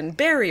mentioned,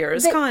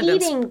 barriers,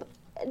 condoms.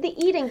 The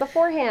eating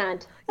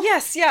beforehand.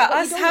 Yes, yeah, What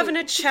you us having a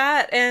donate.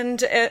 chat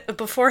and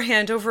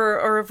beforehand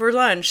over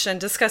lunch and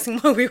discussing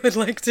what we would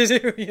like to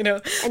do,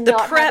 And the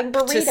not having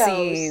prep to burritos.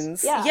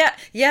 scenes. Yeah.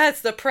 Yeah,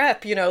 it's the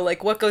prep,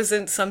 like what goes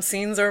in. Some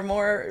scenes are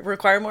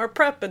require more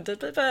prep and da,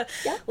 da, da.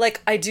 Yeah.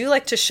 Like I do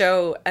like to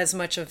show as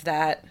much of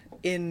that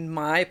in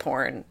my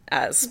porn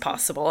as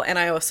possible, and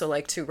I also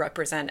like to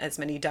represent as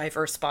many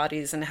diverse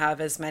bodies and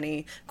have as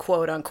many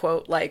quote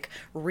unquote like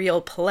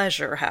real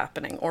pleasure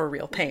happening or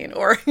real pain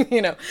or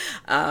real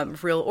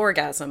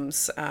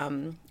orgasms,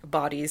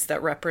 bodies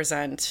that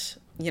represent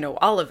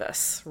all of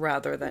us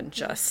rather than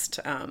just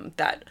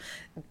that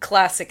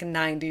classic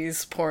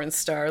 90s porn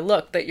star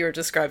look that you're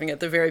describing at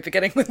the very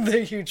beginning with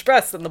the huge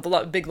breasts and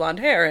the big blonde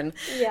hair and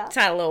Yeah.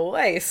 tiny little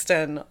waist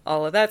and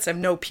all of that stuff,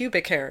 no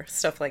pubic hair,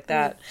 stuff like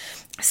that.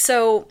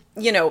 So,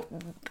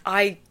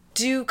 I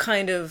do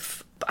kind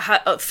of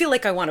feel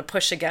like I want to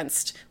push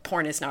against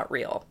porn is not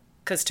real.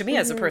 Because to me,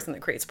 as a person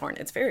that creates porn,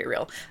 it's very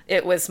real.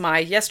 It was my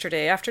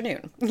yesterday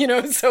afternoon,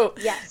 so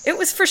Yes. it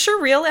was for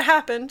sure real. It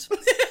happened.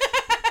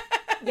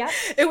 Yep.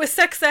 It was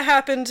sex that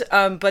happened,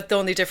 but the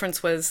only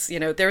difference was,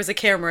 there was a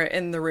camera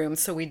in the room,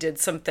 so we did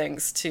some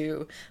things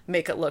to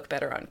make it look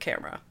better on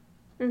camera.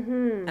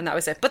 Mm-hmm. And that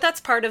was it. But that's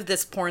part of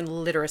this porn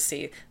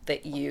literacy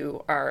that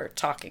you are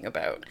talking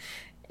about.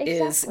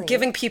 Exactly. Is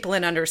giving people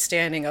an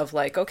understanding of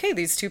like, okay,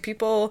 these two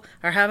people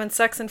are having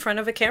sex in front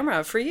of a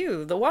camera for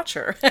you, the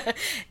watcher.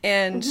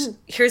 And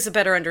here's a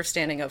better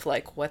understanding of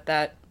like what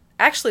that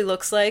actually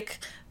looks like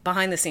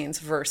behind the scenes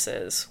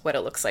versus what it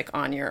looks like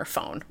on your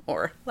phone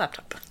or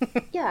laptop.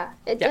 Yeah,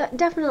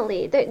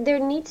 definitely. There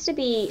needs to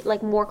be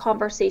like more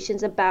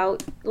conversations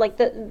about like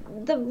the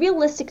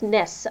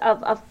realisticness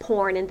of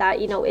porn, and that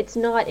it's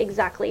not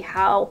exactly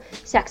how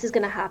sex is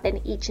going to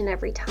happen each and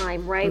every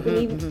time, right?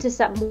 We need to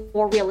set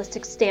more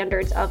realistic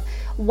standards of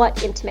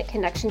what intimate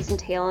connections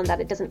entail, and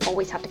that it doesn't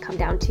always have to come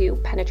down to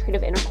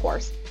penetrative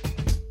intercourse.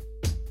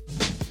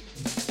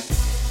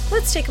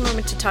 Let's take a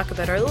moment to talk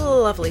about our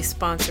lovely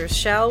sponsors,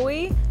 shall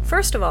we?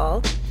 First of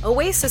all,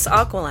 Oasis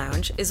Aqua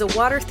Lounge is a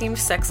water-themed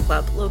sex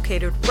club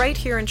located right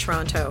here in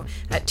Toronto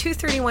at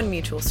 231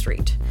 Mutual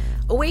Street.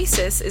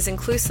 Oasis is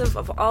inclusive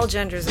of all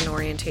genders and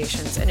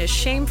orientations and is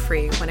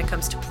shame-free when it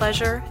comes to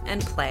pleasure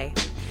and play.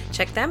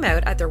 Check them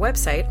out at their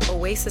website,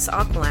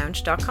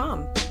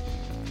 oasisaqualounge.com.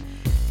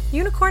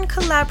 Unicorn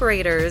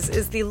Collaborators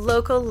is the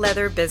local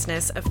leather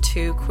business of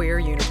two queer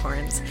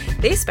unicorns.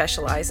 They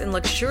specialize in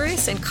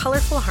luxurious and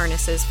colorful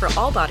harnesses for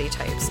all body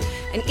types,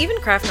 and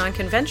even craft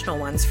non-conventional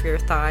ones for your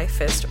thigh,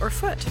 fist, or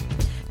foot.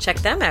 Check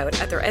them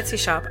out at their Etsy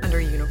shop under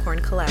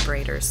Unicorn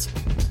Collaborators.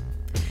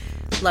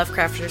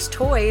 Lovecrafters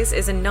Toys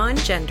is a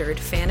non-gendered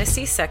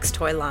fantasy sex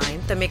toy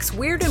line that makes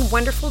weird and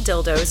wonderful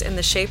dildos in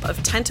the shape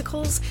of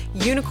tentacles,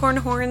 unicorn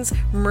horns,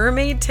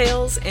 mermaid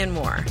tails, and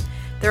more.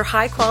 Their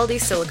high-quality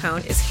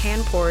silicone is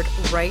hand-poured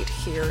right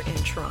here in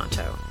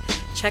Toronto.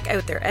 Check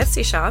out their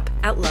Etsy shop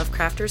at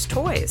Lovecrafters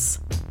Toys.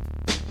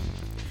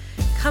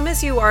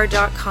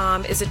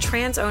 ComeAsYouAre.com is a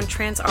trans-owned,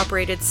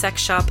 trans-operated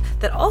sex shop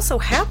that also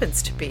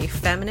happens to be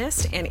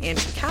feminist and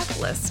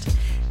anti-capitalist.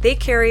 They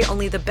carry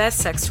only the best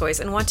sex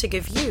toys and want to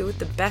give you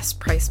the best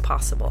price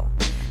possible.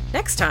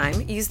 Next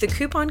time, use the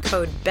coupon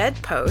code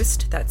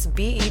BEDPOST, that's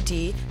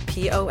BEDPOST,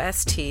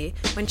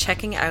 when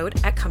checking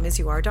out at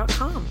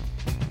ComeAsYouAre.com.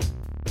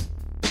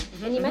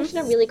 And you mentioned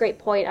a really great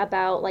point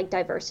about like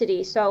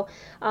diversity. So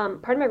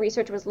part of my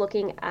research was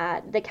looking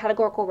at the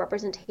categorical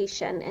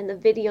representation and the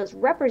videos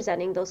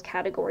representing those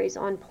categories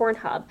on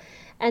Pornhub.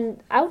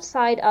 And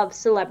outside of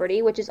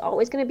celebrity, which is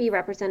always going to be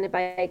represented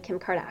by Kim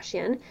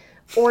Kardashian,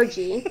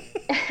 orgy,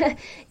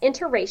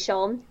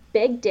 interracial,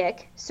 big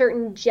dick,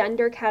 certain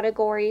gender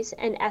categories,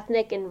 and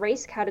ethnic and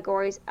race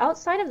categories,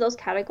 outside of those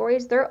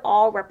categories, they're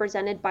all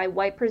represented by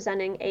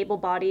white-presenting,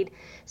 able-bodied,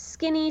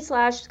 skinny /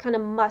 kind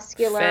of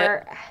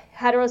muscular,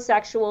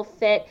 heterosexual,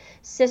 fit,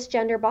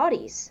 cisgender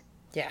bodies.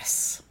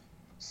 Yes.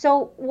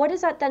 So what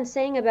is that then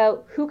saying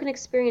about who can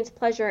experience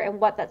pleasure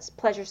and what that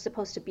pleasure is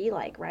supposed to be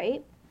like,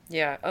 right?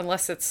 Yeah,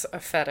 unless it's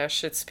a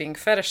fetish, it's being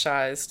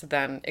fetishized,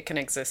 then it can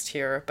exist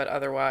here, but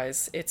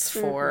otherwise it's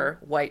for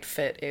white,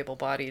 fit,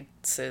 able-bodied,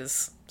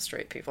 cis,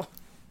 straight people.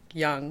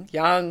 Young.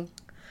 Yeah, and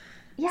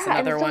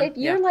so if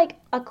you're like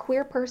a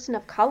queer person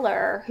of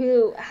color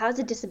who has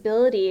a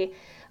disability,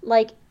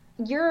 like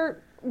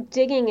you're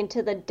digging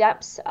into the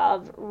depths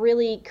of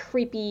really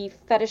creepy,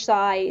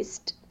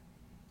 fetishized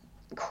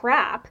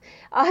crap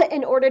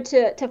in order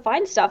to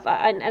find stuff,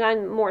 and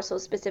I'm more so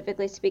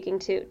specifically speaking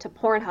to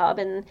Pornhub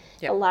and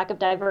the lack of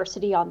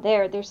diversity on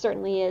there. There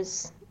certainly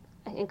is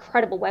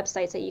incredible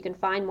websites that you can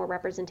find more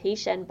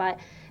representation, but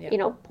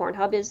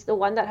Pornhub is the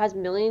one that has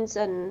millions,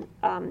 and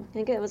I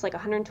think it was like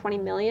 120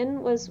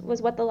 million was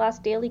what the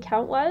last daily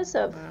count was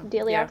of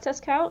daily access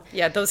count.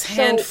 Yeah, those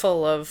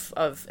handful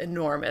of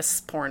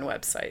enormous porn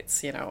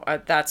websites,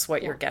 that's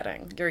what you're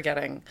getting. You're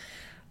getting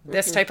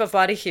this type of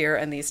body here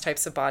and these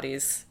types of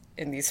bodies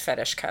in these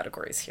fetish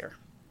categories here.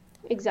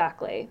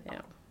 Exactly.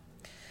 Yeah.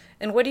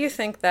 And what do you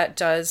think that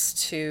does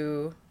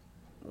to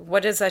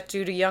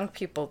young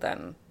people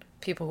then?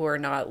 people who are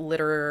not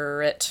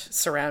literate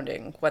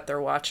surrounding what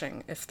they're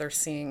watching if they're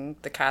seeing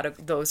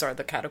those are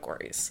the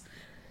categories.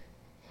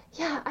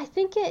 Yeah, I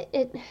think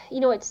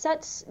it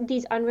sets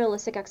these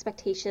unrealistic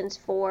expectations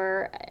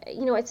for,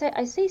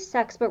 I say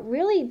sex, but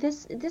really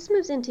this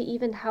moves into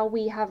even how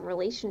we have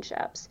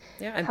relationships,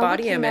 Yeah, and how we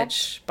body connect.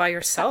 image by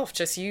yourself,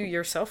 just you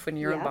yourself in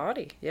your own Yeah.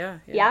 body. Yeah,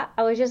 yeah, Yeah,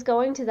 I was just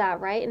going to that,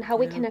 right? And how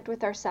we yeah. connect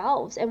with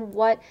ourselves and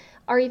what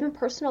our even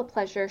personal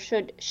pleasure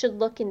should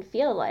look and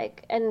feel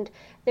like. And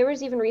there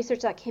was even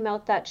research that came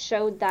out that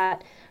showed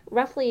that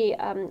roughly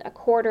a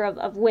quarter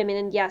of women,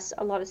 and yes,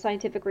 a lot of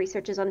scientific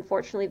research is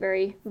unfortunately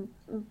very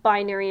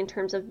binary in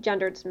terms of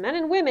gender. It's men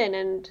and women,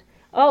 and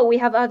oh, we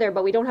have other,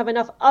 but we don't have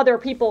enough other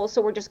people, so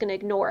we're just going to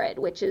ignore it,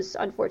 which is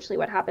unfortunately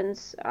what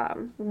happens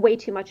way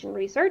too much in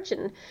research.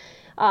 And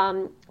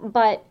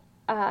but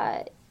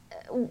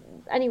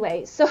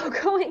anyway, so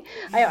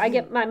I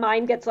get my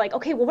mind gets like,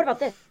 okay, well, what about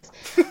this?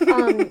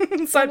 When we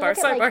Sidebar, look at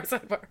sidebar, like,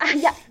 sidebar.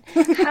 yeah,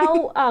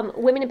 how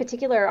women in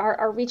particular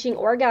are reaching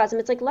orgasm.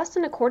 It's like less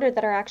than a quarter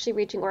that are actually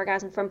reaching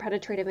orgasm from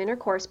penetrative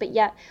intercourse, but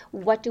yet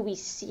what do we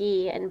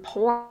see in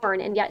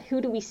porn? And yet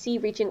who do we see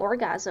reaching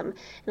orgasm? And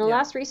the Yeah.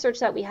 last research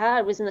that we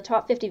had was in the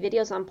top 50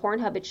 videos on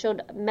Pornhub. It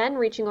showed men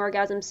reaching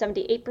orgasm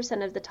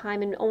 78% of the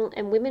time,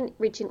 and women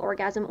reaching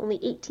orgasm only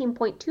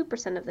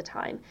 18.2% of the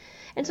time.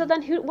 And so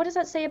then what does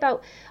that say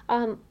about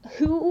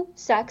who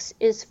sex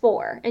is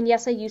for? And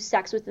yes, I use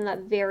sex within that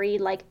very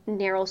like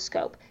narrow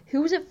scope.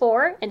 Who's it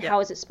for, and Yeah. how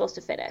is it supposed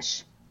to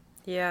finish?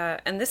 Yeah,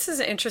 and this is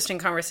an interesting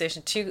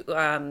conversation too,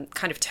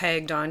 kind of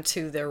tagged on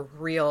to the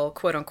real,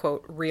 quote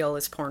unquote, real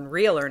is porn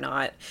real or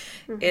not.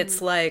 Mm-hmm.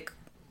 It's like,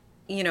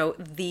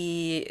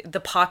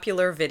 the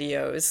popular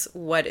videos,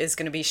 what is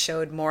going to be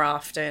showed more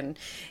often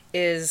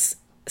is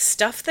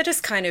stuff that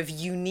is kind of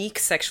unique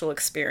sexual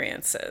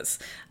experiences.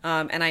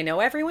 And I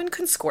know everyone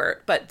can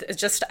squirt, but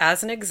just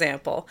as an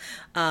example,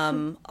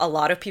 a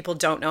lot of people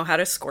don't know how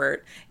to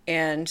squirt,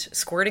 and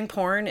squirting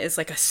porn is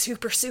like a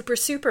super, super,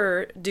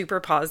 super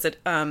duper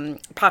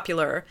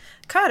popular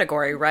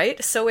category,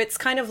 right? So it's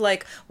kind of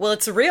like, well,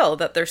 it's real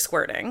that they're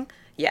squirting.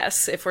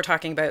 Yes, if we're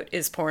talking about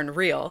is porn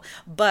real,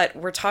 but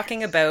we're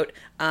talking about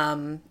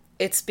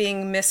it's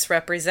being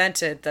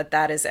misrepresented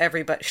that is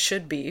everybody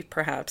should be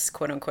perhaps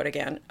quote unquote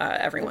again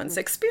everyone's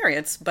Mm-hmm.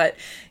 experience. But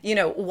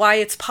why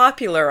it's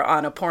popular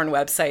on a porn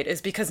website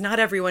is because not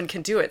everyone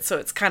can do it, so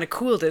it's kind of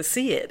cool to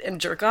see it and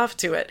jerk off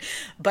to it.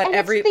 But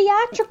And it's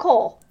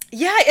theatrical.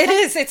 yeah, it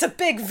is. It's a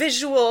big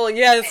visual,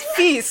 yes,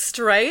 feast,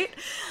 right?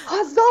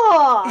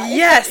 Huzzah! It's,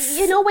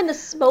 Yes. when the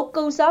smoke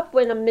goes up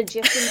when a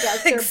magician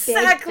does their big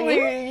Exactly.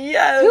 thing. Who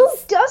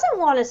Yes. doesn't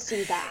want to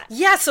see that?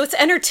 Yeah, so it's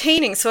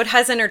entertaining. So it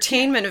has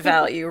entertainment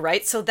value,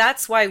 right? So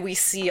that's why we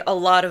see a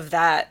lot of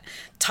that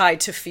tied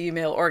to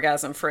female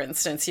orgasm, for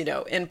instance,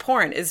 in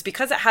porn, is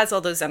because it has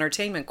all those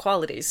entertainment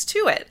qualities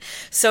to it.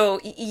 So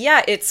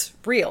yeah, it's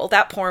real.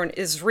 That porn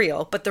is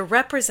real, but the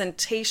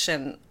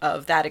representation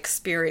of that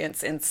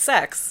experience in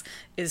sex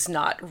is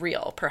not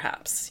real,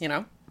 perhaps.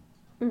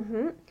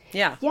 Mm-hmm.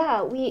 Yeah.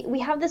 Yeah, we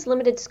have this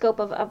limited scope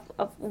of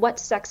what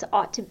sex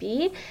ought to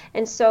be.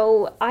 And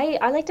so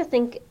I like to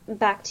think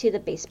back to the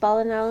baseball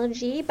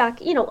analogy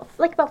back,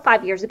 like about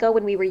 5 years ago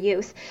when we were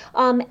youth,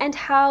 and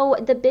how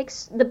the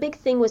big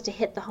thing was to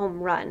hit the home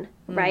run,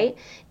 right?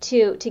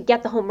 To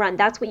get the home run,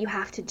 that's what you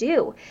have to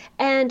do.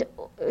 And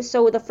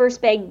so the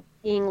first bag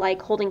being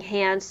like holding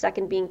hands,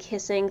 second being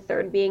kissing,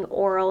 third being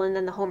oral, and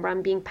then the home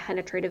run being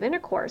penetrative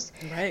intercourse.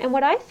 Right. And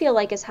what I feel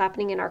like is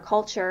happening in our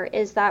culture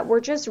is that we're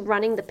just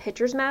running the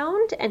pitcher's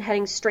mound and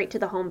heading straight to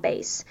the home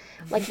base.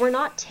 Like we're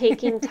not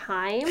taking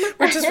time.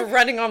 We're just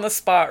running on the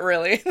spot,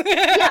 really.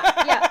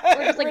 Yeah.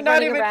 We're just like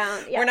running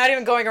around. Yeah. We're not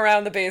even going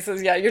around the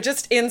bases. Yeah, you're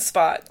just in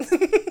spot.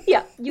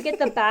 Yeah. You get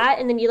the bat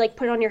and then you like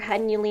put it on your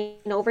head and you lean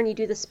over and you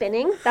do the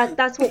spinning.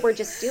 That's what we're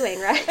just doing,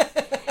 right?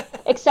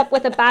 Except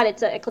with a bat,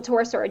 it's a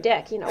clitoris or a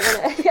dick,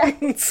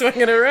 Swing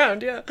it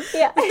around, yeah.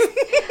 Yeah.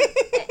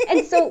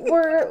 And so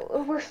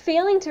we're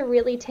failing to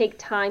really take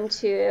time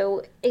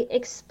to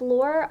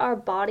explore our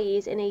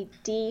bodies in a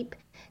deep,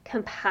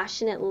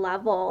 compassionate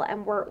level,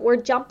 and we're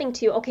jumping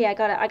to, okay, I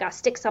gotta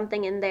stick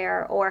something in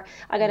there, or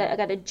I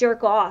gotta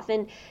jerk off.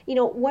 And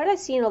what I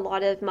see in a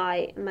lot of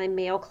my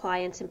male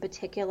clients in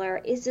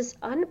particular is this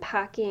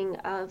unpacking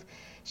of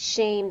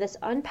shame, this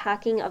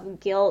unpacking of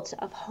guilt,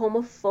 of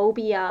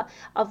homophobia,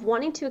 of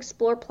wanting to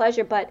explore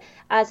pleasure. But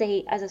as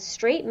a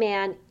straight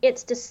man,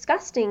 it's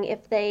disgusting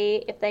if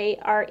they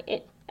are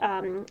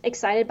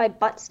excited by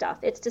butt stuff.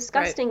 It's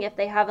disgusting Right. if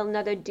they have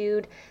another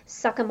dude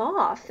suck them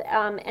off,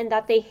 and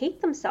that they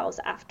hate themselves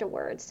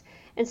afterwards.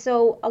 And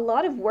so a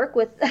lot of work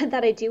with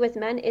that I do with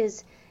men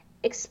is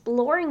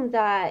exploring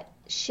that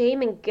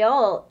shame and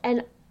guilt,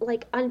 and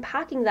like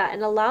unpacking that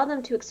and allow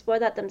them to explore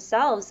that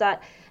themselves,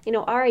 that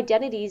our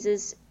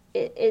identities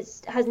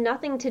has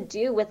nothing to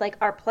do with like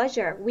our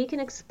pleasure. We can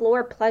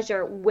explore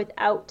pleasure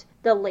without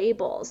the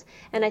labels.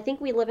 And I think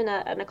we live in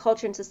a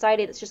culture and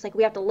society that's just like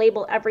we have to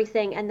label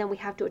everything and then we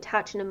have to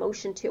attach an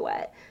emotion to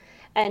it.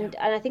 Yeah. And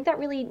I think that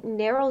really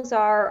narrows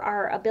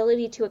our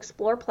ability to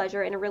explore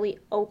pleasure in a really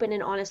open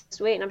and honest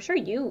way. And I'm sure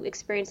you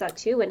experience that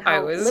too, and I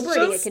how was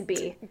liberating it can just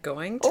be.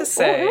 going to Oh,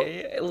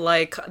 say,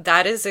 like,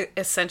 that is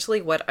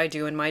essentially what I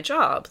do in my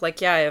job.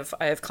 Like, yeah,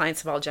 I have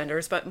clients of all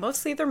genders, but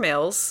mostly they're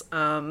males,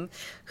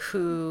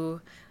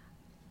 who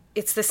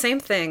it's the same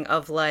thing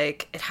of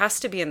like it has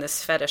to be in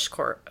this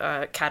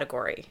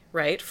category,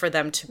 right? For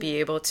them to be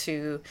able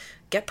to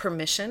get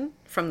permission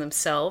from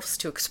themselves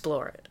to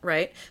explore it,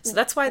 right? So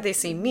that's why they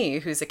see me,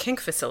 who's a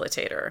kink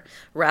facilitator,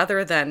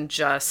 rather than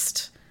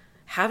just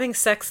having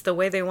sex the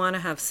way they want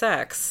to have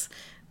sex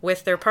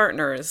with their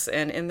partners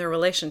and in their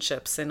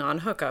relationships and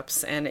on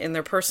hookups and in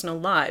their personal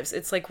lives.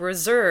 It's like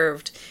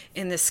reserved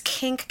in this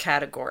kink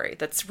category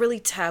that's really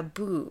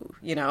taboo,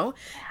 you know?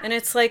 And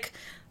it's like,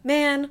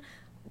 man,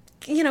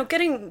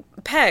 getting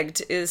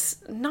pegged is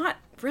not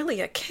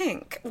really a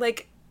kink.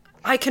 Like,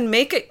 you can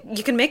make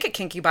it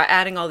kinky by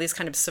adding all these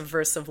kind of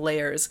subversive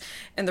layers.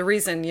 And the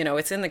reason,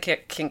 it's in the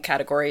kink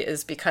category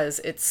is because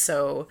it's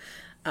so,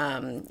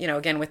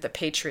 again, with the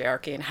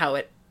patriarchy and how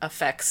it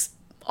affects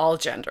all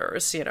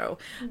genders,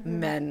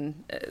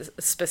 men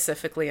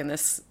specifically in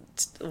this,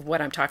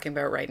 what I'm talking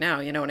about right now,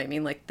 you know what I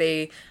mean? Like,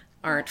 they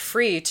aren't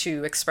free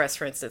to express,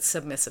 for instance,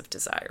 submissive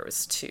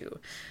desires to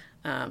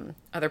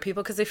other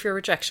people because they fear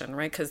rejection,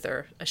 right? Because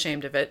they're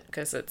ashamed of it,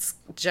 because it's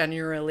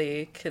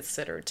generally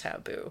considered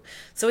taboo.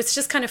 So it's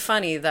just kind of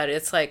funny that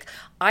it's like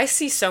I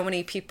see so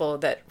many people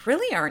that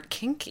really aren't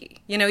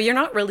kinky. We're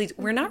not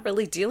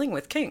really dealing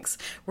with kinks.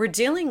 We're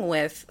dealing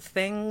with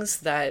things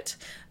that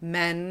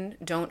men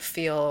don't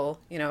feel,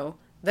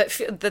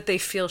 that they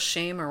feel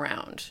shame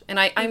around. And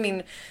I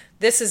mean,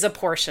 this is a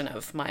portion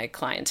of my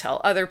clientele.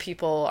 Other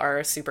people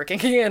are super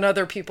kinky, and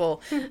other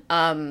people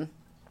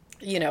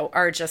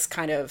are just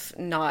kind of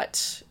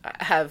not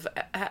have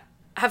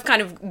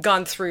kind of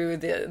gone through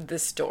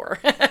this door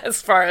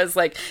as far as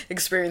like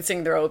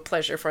experiencing their own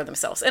pleasure for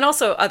themselves. And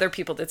also other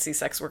people that see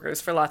sex workers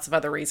for lots of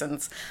other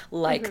reasons,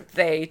 like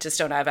they just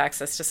don't have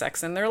access to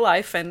sex in their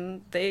life,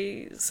 and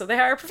they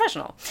hire a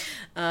professional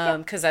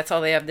because that's all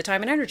they have the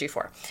time and energy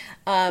for.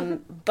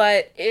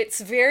 But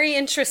it's very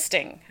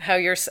interesting how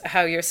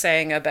you're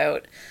saying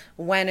about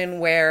when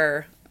and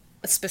where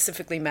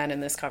specifically men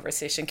in this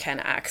conversation can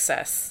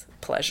access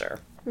pleasure.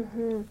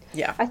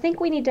 Yeah. I think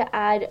we need to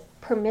add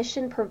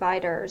permission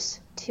providers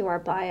to our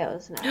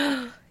bios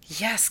now.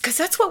 Yes, because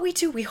that's what we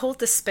do. We hold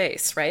the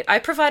space, right? I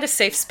provide a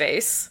safe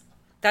space.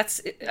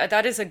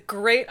 That is a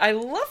great. I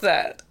love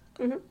that.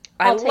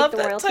 I'll take the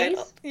royalties.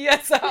 Title.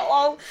 Yes,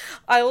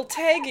 I'll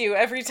tag you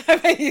every time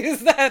I use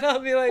that. I'll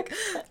be like,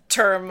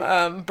 term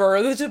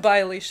birthed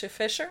by Alisha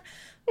Fisher.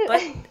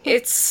 But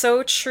it's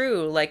so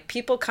true. Like,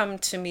 people come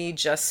to me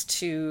just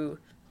to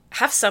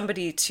have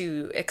somebody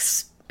to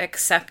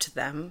accept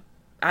them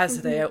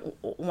as they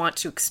want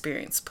to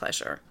experience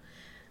pleasure.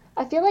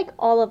 I feel like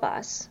all of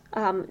us,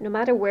 no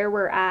matter where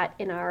we're at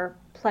in our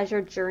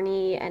pleasure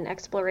journey and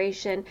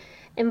exploration,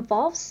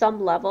 involves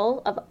some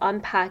level of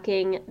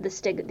unpacking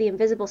the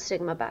invisible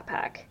stigma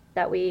backpack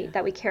that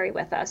we carry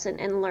with us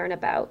and learn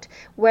about.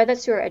 Whether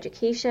that's through our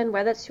education,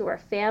 whether that's through our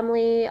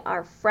family,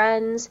 our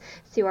friends,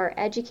 through our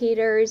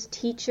educators,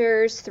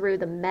 teachers, through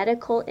the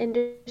medical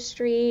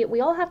industry, we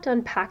all have to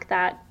unpack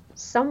that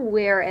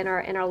somewhere in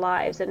our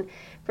lives. And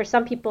for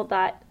some people,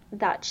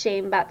 that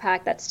shame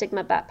backpack, that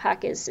stigma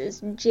backpack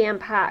is jam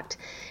packed,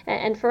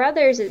 and for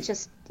others, it's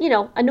just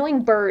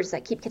annoying burrs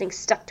that keep getting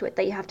stuck to it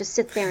that you have to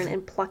sit there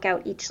and pluck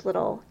out each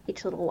little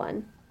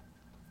one.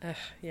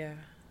 Yeah,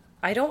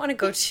 I don't want to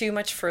go too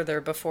much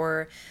further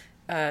before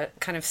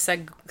kind of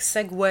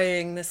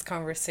segueing this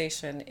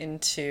conversation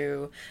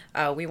into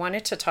we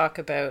wanted to talk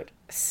about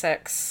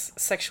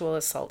sexual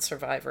assault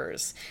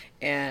survivors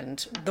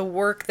and the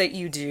work that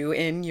you do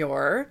in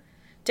your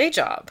day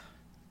job.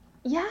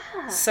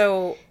 Yeah.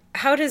 So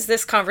how does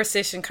this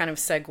conversation kind of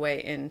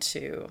segue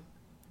into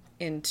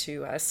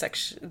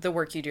the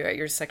work you do at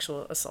your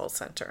sexual assault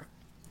center?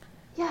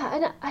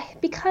 Yeah,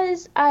 and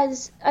because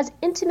as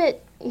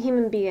intimate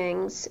human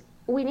beings,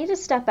 we need to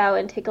step out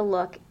and take a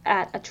look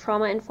at a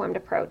trauma-informed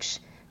approach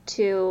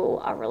to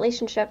our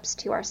relationships,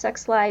 to our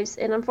sex lives.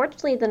 And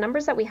unfortunately, the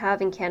numbers that we have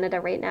in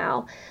Canada right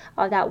now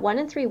are that 1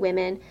 in 3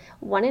 women,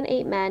 1 in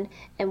 8 men,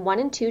 and 1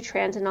 in 2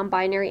 trans and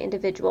non-binary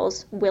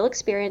individuals will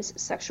experience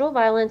sexual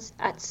violence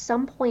at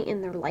some point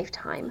in their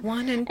lifetime.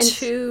 1 in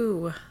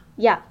 2.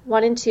 Yeah,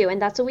 1 in 2,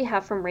 and that's what we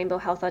have from Rainbow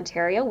Health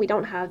Ontario. We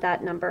don't have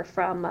that number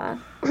from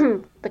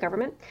the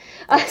government.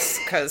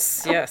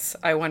 Because, yes,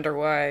 I wonder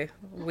why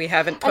we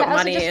haven't put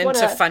money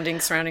into funding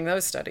surrounding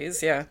those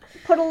studies. Yeah.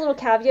 Put a little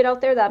caveat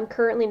out there that I'm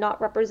currently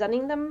not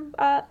representing them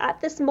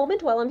at this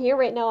moment while I'm here.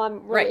 Right now,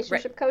 I'm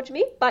relationship coach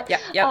me. But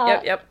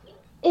Yep.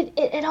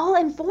 It all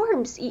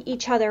informs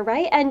each other,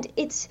 right? And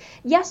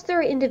yes, there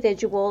are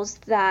individuals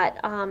that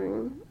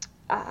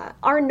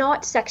are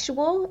not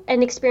sexual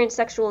and experience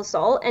sexual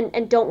assault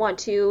and don't want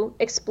to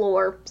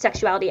explore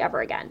sexuality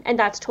ever again. And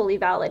that's totally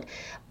valid.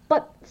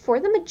 But for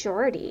the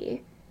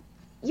majority,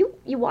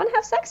 you want to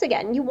have sex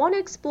again, you want to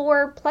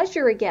explore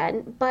pleasure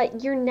again,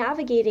 but you're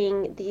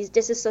navigating these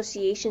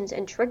disassociations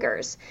and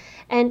triggers.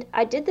 And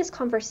I did this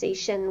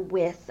conversation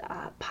with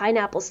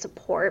Pineapple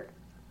Support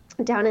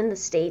down in the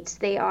States.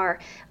 They are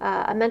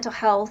a mental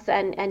health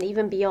and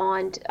even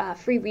beyond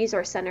free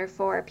resource center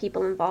for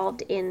people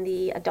involved in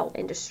the adult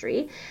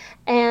industry.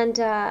 And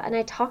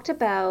I talked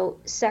about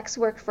sex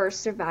work for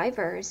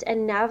survivors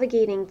and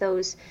navigating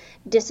those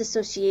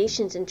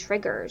disassociations and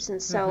triggers.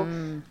 And so,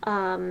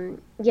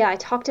 yeah, I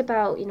talked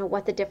about,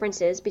 what the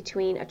difference is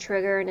between a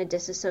trigger and a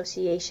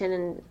disassociation.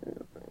 And,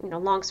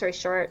 long story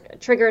short, a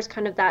trigger is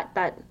kind of that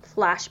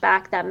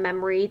flashback, that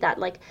memory that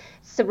like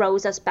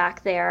throws us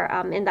back there.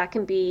 And that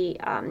can be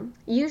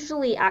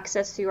usually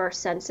accessed through our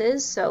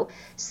senses. So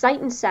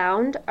sight and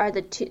sound are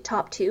the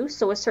top two.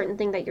 So a certain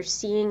thing that you're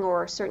seeing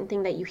or a certain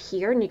thing that you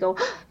hear and you go,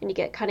 and you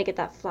get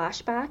that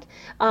flashback.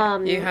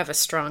 You have a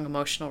strong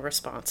emotional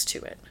response to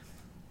it.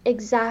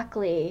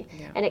 Exactly.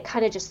 Yeah. And it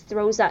kind of just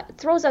throws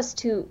us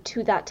to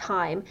that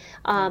time,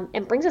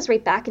 and brings us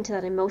right back into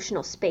that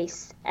emotional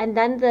space. And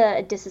then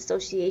the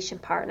disassociation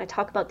part, and I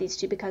talk about these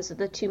two because of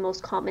the two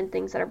most common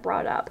things that are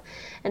brought up.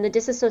 And the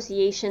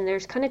disassociation,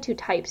 there's kind of two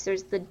types.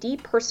 There's the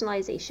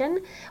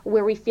depersonalization,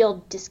 where we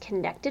feel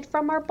disconnected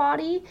from our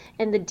body,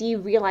 and the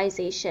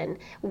derealization,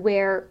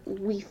 where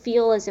we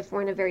feel as if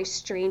we're in a very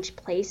strange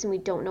place and we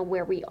don't know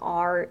where we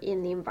are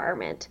in the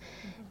environment.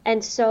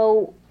 And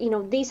so,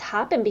 these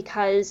happen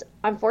because,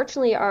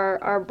 unfortunately,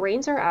 our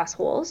brains are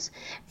assholes,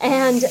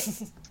 and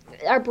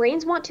our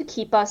brains want to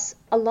keep us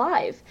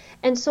alive.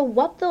 And so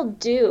what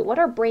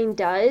our brain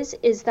does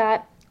is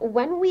that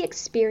when we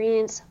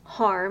experience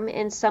harm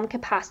in some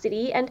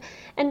capacity, and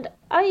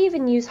I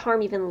even use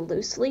harm even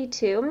loosely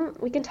too,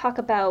 we can talk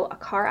about a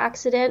car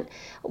accident,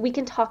 we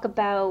can talk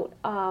about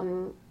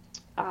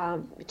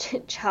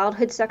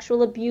childhood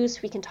sexual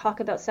abuse, we can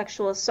talk about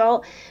sexual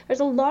assault. There's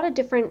a lot of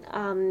different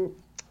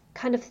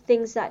kind of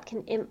things that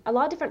can, a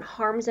lot of different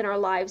harms in our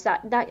lives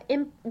that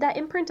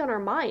imprint on our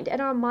mind,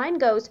 and our mind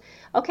goes,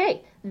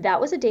 okay,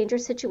 that was a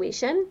dangerous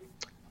situation,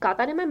 got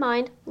that in my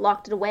mind,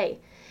 locked it away.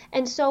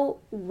 And so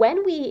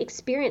when we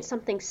experience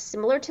something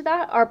similar to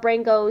that, our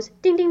brain goes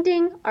ding ding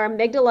ding, our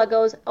amygdala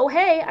goes, oh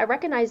hey, I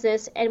recognize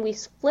this, and we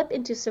flip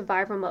into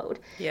survivor mode.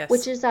 Yes.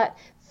 Which is that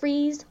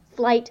freeze,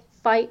 flight,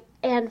 fight,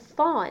 and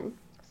fawn.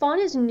 Fawn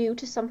is new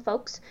to some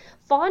folks.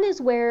 Fawn is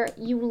where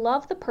you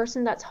love the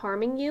person that's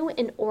harming you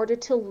in order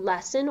to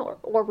lessen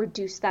or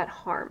reduce that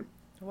harm.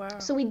 Wow.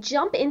 So we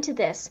jump into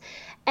this,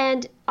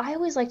 and I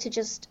always like to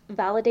just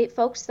validate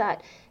folks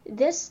that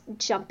this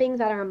jumping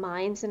that our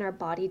minds and our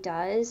body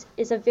does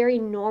is a very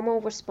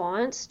normal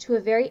response to a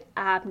very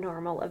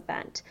abnormal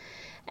event.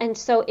 And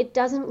so it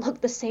doesn't look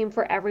the same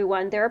for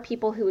everyone. There are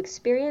people who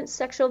experience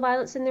sexual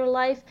violence in their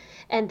life,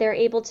 and they're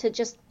able to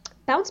just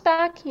bounce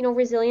back,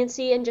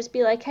 resiliency, and just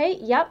be like, hey,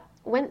 yep,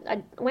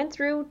 went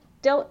through,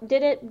 dealt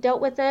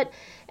with it,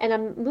 and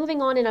I'm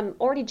moving on, and I'm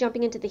already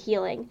jumping into the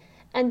healing.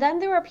 And then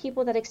there are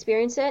people that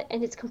experience it,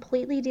 and it's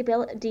completely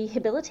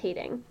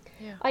debilitating.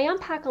 Yeah. I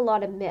unpack a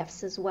lot of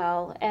myths as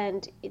well,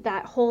 and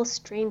that whole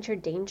stranger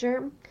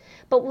danger.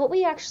 But what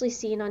we actually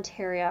see in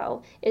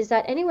Ontario is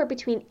that anywhere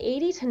between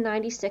 80 to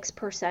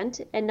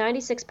 96%, and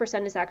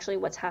 96% is actually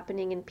what's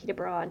happening in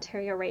Peterborough,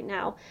 Ontario right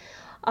now,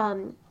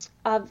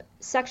 of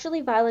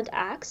sexually violent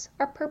acts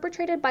are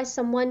perpetrated by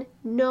someone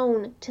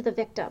known to the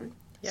victim.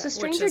 Yeah, so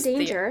stranger which is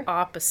danger. The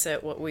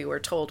opposite what we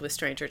were told with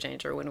stranger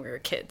danger when we were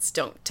kids.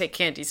 Don't take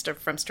candy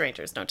from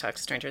strangers. Don't talk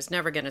to strangers.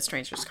 Never get in a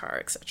stranger's car,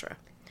 etc.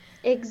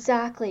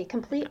 Exactly,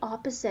 complete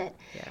opposite.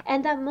 Yeah.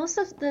 And that most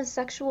of the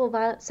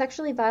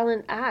sexually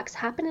violent acts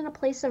happen in a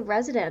place of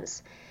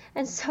residence.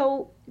 And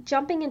so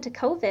jumping into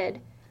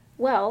COVID,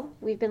 well,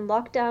 we've been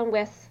locked down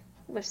with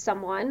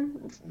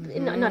someone,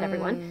 not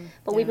everyone,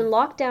 but we've been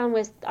locked down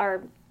with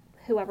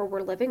whoever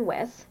we're living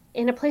with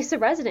in a place of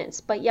residence,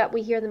 but yet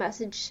we hear the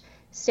message,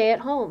 stay at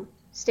home,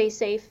 stay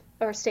safe,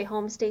 or stay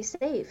home, stay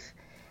safe.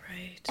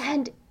 Right.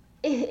 And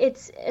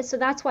so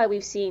that's why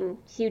we've seen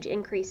huge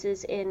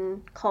increases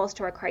in calls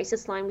to our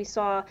crisis line. We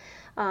saw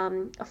a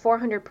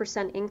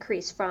 400%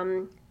 increase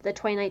from the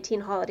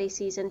 2019 holiday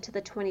season to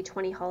the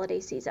 2020 holiday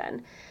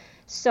season.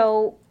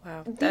 So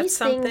wow, that's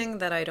something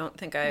that I don't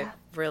think I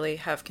really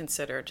have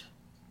considered.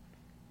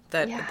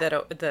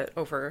 That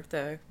over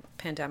the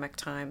pandemic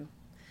time,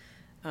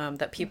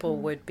 that people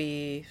would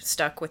be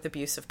stuck with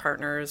abusive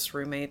partners,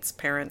 roommates,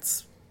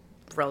 parents,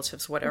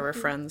 relatives, whatever,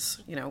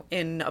 friends,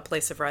 in a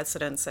place of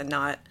residence, and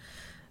not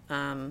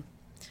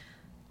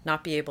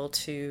be able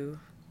to,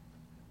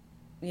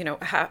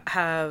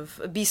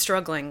 be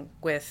struggling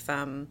with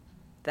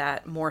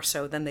that more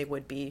so than they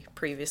would be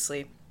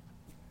previously,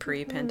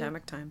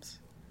 pre-pandemic times.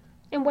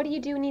 And what do you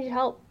do when you need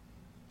help?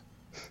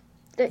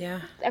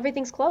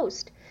 Everything's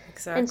closed.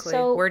 Exactly. And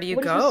so where do you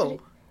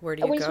go? What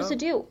are you supposed to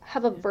do?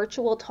 Have a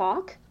virtual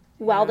talk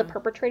while the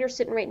perpetrator's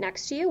sitting right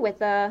next to you with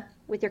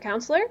your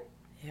counselor?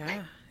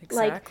 Yeah,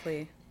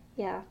 exactly.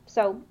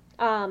 So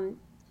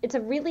it's a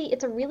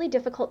really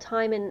difficult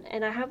time,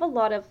 and I have a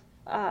lot of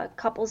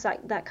couples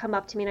that come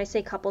up to me, and I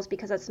say couples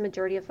because that's the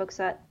majority of folks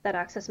that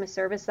access my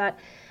service, that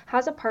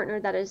has a partner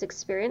that has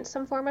experienced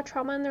some form of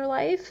trauma in their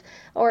life,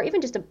 or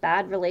even just a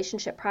bad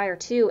relationship prior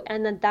to,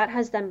 and then that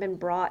has then been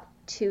brought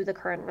to the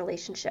current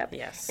relationship.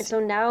 Yes. And so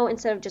now,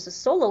 instead of just a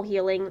solo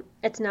healing,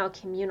 it's now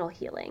communal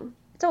healing.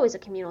 It's always a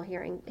communal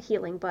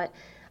healing, but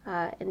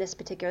in this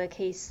particular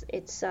case,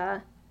 it's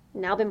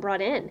now been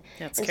brought in.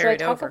 Yeah, it's and carried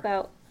so I talk over.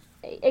 about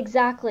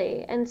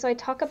exactly, and so I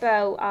talk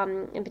about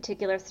in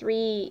particular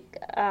three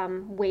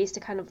ways to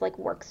kind of like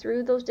work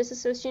through those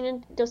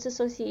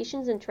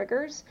disassociations and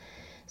triggers.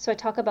 So I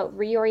talk about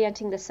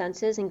reorienting the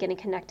senses and getting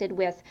connected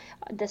with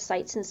the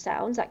sights and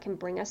sounds that can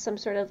bring us some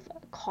sort of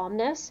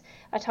calmness.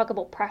 I talk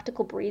about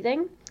practical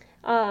breathing.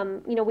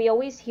 We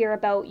always hear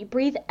about you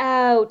breathe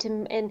out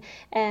and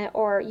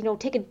or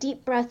take a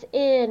deep breath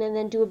in and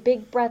then do a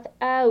big breath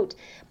out.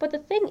 But the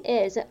thing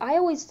is, I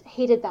always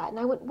hated that, and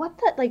I went, "What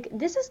the like?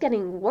 This is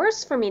getting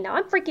worse for me now.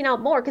 I'm freaking out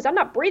more because I'm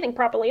not breathing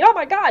properly. Oh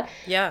my God!"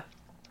 Yeah.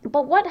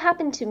 But what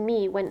happened to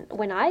me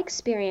when I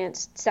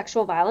experienced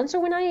sexual violence, or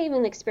when I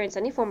even experienced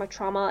any form of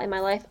trauma in my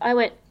life, I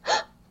went,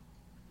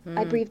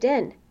 I breathed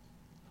in.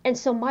 And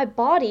so my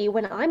body,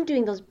 when I'm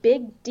doing those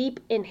big, deep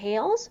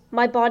inhales,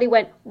 my body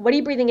went, what are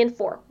you breathing in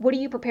for? What are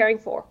you preparing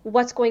for?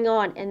 What's going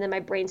on? And then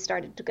my brain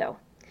started to go.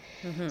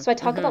 So I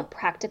talk about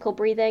practical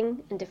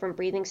breathing and different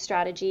breathing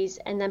strategies,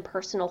 and then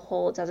personal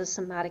holds as a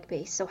somatic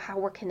base. So how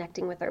we're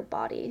connecting with our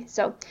body.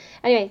 So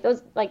anyway,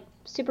 those like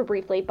super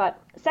briefly,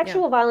 but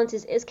sexual violence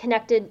is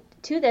connected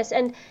to this.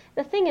 And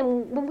the thing,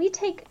 and when we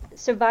take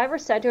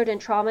survivor-centered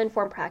and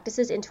trauma-informed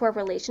practices into our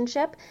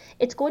relationship,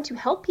 it's going to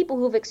help people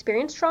who have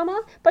experienced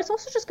trauma, but it's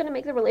also just going to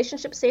make the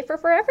relationship safer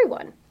for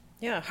everyone.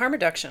 Yeah, harm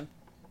reduction.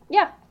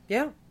 Yeah.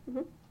 Yeah.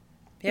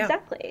 Yeah.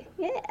 Exactly.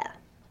 Yeah.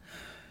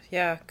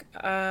 Yeah.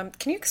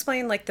 Can you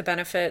explain like the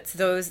benefits,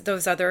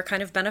 those other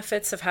kind of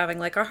benefits of having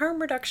like a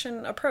harm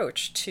reduction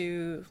approach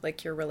to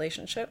like your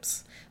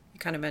relationships? You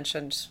kind of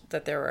mentioned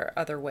that there are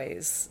other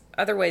ways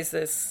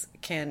this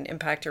can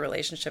impact your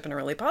relationship in a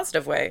really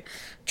positive way,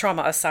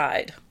 trauma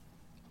aside.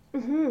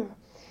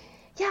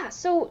 Yeah,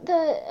 so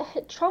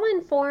the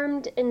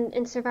trauma-informed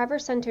and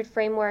survivor-centered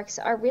frameworks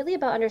are really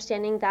about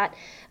understanding that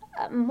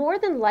more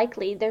than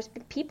likely there's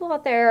people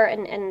out there,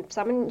 and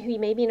someone who you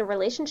may be in a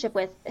relationship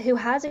with, who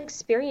has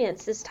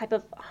experienced this type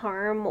of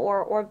harm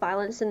or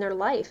violence in their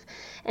life.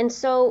 And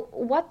so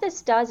what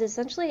this does,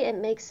 essentially, it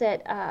makes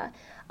it a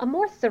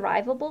more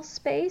thrivable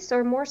space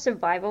or more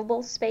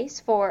survivable space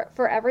for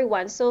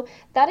everyone. So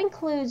that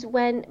includes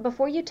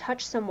before you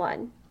touch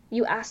someone,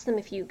 you ask them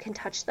if you can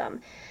touch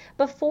them.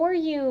 Before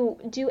you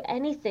do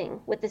anything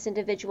with this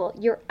individual,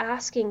 you're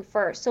asking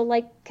first. So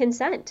like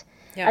consent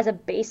as a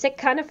basic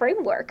kind of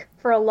framework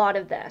for a lot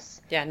of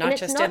this. Yeah, not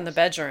just in the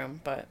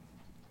bedroom, but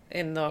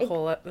in the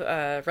whole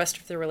rest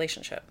of the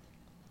relationship.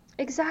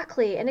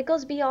 Exactly. And it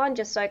goes beyond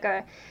just like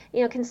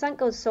consent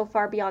goes so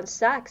far beyond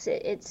sex.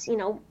 It's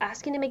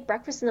asking to make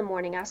breakfast in the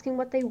morning, asking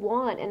what they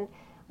want. And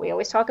we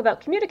always talk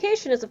about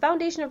communication as the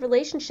foundation of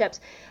relationships,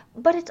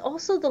 but it's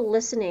also the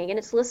listening, and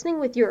it's listening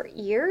with your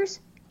ears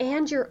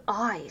and your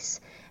eyes,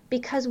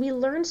 because we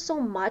learn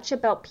so much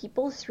about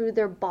people through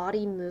their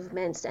body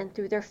movements and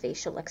through their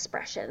facial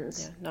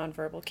expressions. Yeah,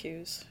 nonverbal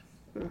cues,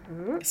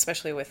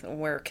 especially with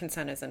where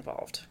consent is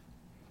involved.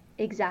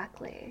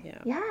 Exactly.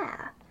 Yeah.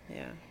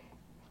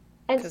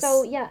 And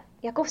so,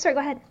 go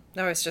ahead.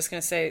 No, I was just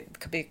going to say,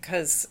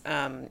 because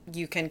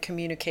you can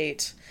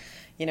communicate,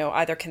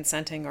 either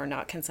consenting or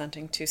not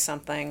consenting to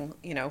something,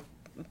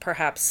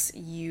 perhaps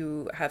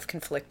you have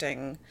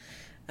conflicting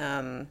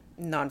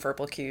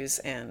nonverbal cues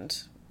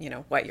and,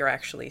 what you're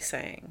actually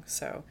saying.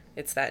 So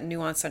it's that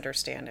nuanced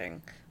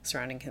understanding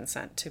surrounding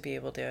consent to be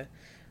able to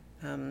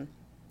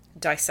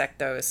dissect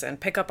those and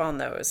pick up on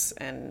those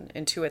and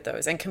intuit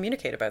those and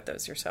communicate about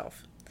those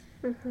yourself.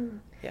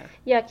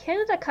 Yeah,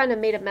 Canada kind of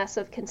made a mess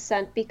of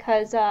consent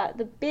because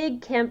the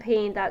big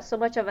campaign that so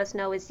much of us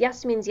know is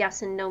yes means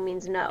yes and no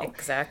means no.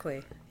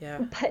 Exactly. Yeah.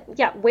 But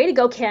yeah, way to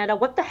go, Canada.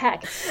 What the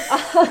heck?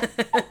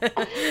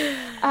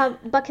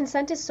 But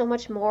consent is so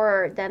much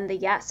more than the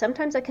yes.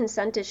 Sometimes a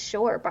consent is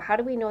sure, but how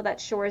do we know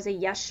that sure is a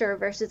yes sure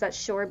versus that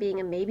sure being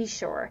a maybe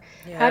sure?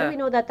 Yeah. How do we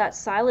know that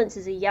silence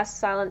is a yes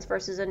silence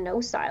versus a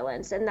no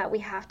silence, and that we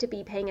have to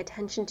be paying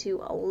attention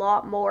to a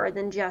lot more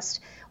than just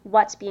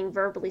what's being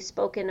verbally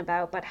spoken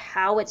about, but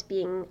how it's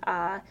being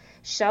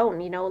shown.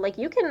 Like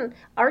you can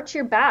arch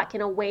your back in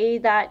a way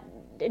that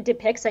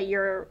depicts that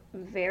you're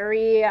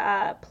very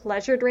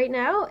pleasured right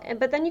now,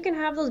 but then you can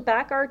have those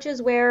back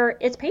arches where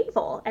it's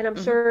painful, and I'm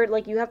sure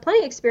like you have plenty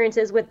of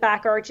experiences with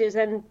back arches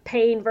and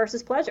pain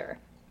versus pleasure.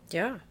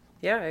 Yeah,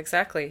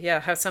 exactly. Yeah,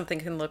 how something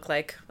can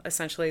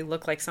essentially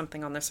look like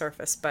something on the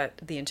surface, but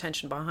the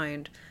intention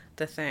behind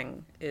the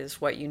thing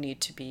is what you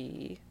need to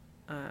be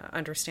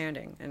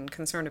understanding and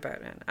concerned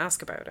about and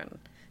ask about and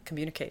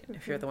communicate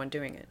if you're the one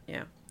doing it.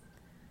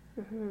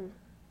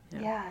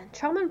 Yeah,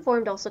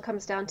 trauma-informed also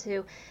comes down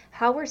to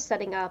how we're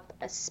setting up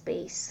a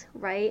space,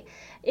 right?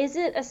 Is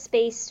it a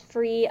space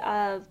free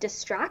of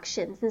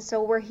distractions? And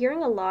so we're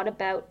hearing a lot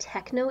about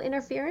techno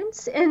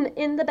interference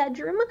in the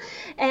bedroom,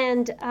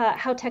 and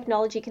how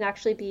technology can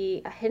actually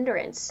be a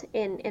hindrance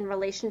in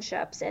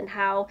relationships, and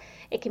how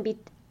it can be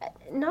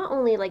not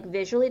only like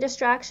visually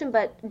distracting,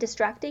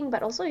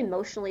 but also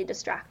emotionally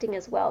distracting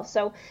as well.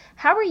 So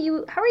how are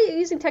you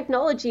using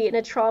technology in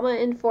a trauma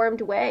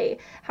informed way?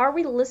 How are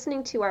we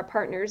listening to our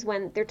partners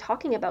when they're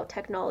talking about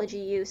technology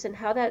use, and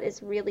how that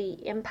is really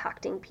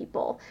impacting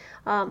people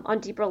on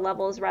deeper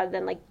levels, rather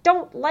than like,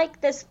 don't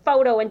like this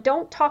photo and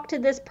don't talk to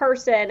this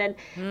person? And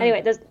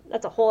anyway,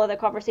 that's a whole other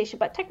conversation,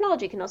 but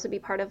technology can also be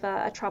part of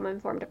a trauma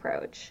informed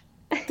approach.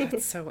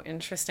 That's so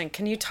interesting.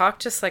 Can you talk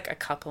just like a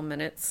couple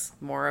minutes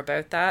more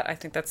about that? I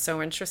think that's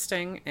so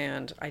interesting,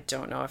 and I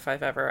don't know if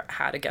I've ever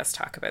had a guest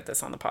talk about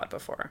this on the pod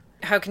before.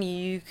 How can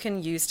you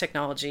can use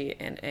technology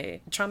in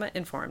a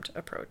trauma-informed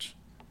approach?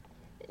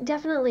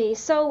 Definitely.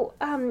 So,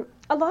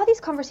 a lot of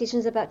these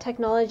conversations about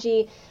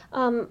technology,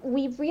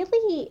 we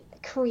really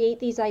create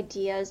these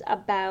ideas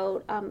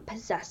about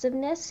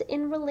possessiveness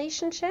in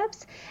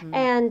relationships,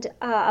 and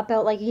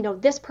about, like,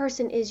 this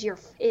person is your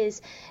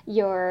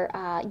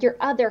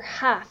other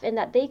half, and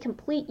that they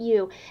complete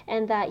you,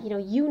 and that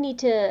you need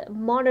to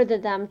monitor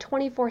them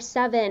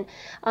 24/7.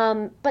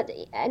 But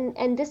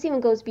this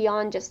even goes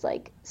beyond just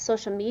like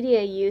social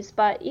media use,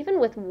 but even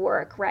with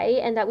work, right?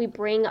 And that we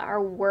bring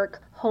our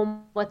work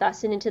home with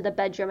us and into the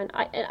bedroom. And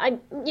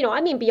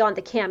I mean beyond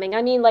the camming.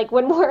 I mean, like,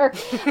 when we're,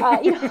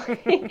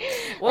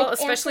 Well, like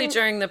especially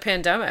answering. during the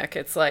pandemic,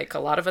 it's like a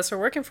lot of us are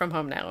working from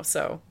home now.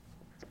 So,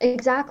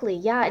 Exactly,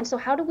 yeah. And so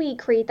how do we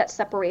create that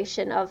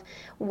separation of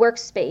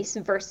workspace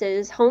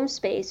versus home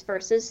space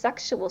versus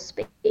sexual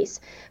space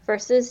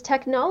versus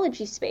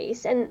technology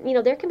space? And,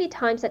 there can be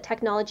times that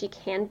technology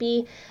can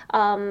be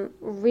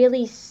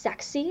really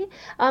sexy,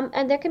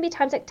 and there can be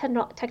times that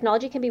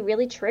technology can be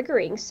really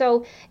triggering.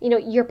 So,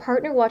 your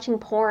partner watching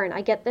porn,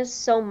 I get this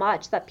so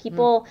much, that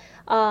people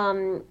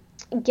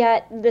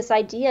get this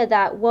idea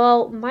that,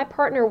 well, my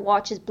partner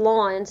watches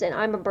blondes and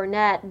I'm a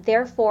brunette,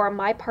 therefore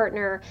my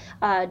partner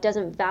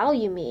doesn't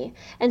value me.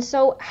 And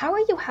so, how are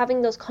you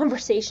having those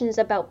conversations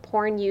about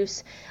porn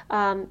use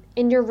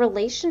in your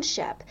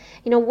relationship?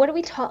 What do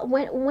we talk?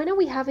 When are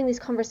we having these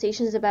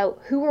conversations about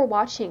who we're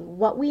watching,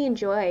 what we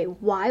enjoy,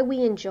 why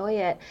we enjoy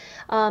it,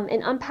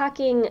 and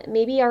unpacking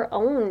maybe our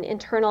own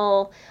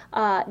internal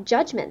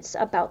judgments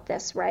about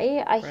this?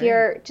 Right? I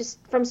hear just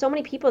from so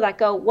many people that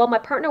go, well, my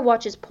partner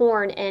watches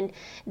porn and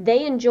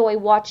they enjoy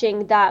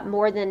watching that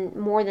more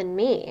than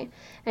me.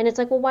 And it's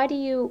like, well, why do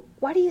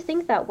you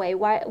think that way?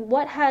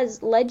 What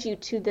has led you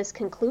to this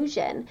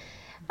conclusion?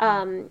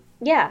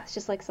 Yeah, it's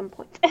just like some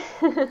point.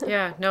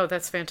 yeah, no,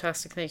 that's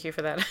fantastic. Thank you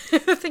for that.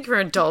 Thank you for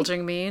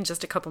indulging me in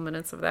just a couple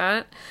minutes of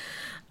that.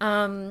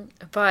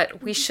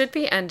 But we should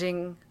be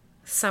ending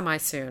semi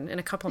soon, in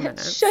a couple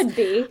minutes.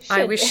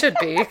 We should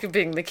be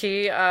being the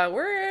key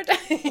word.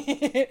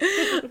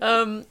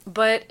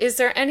 But is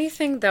there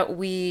anything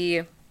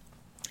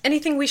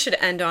we should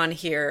end on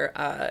here?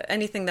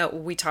 Anything that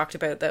we talked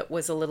about that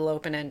was a little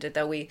open-ended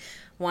that we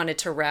wanted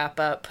to wrap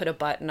up, put a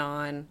button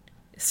on,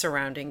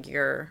 surrounding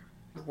your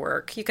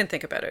work? You can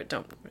think about it.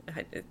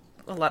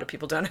 A lot of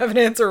people don't have an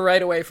answer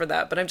right away for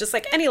that, but I'm just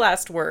like, any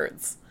last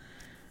words?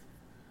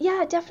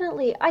 Yeah,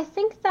 definitely. I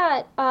think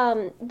that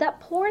that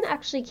porn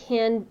actually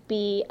can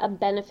be a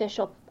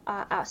beneficial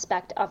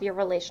aspect of your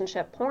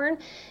relationship. Porn,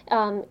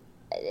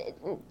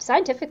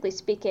 scientifically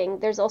speaking,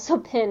 there's also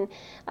been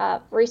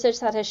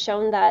research that has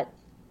shown that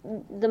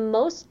the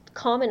most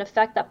common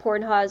effect that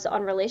porn has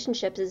on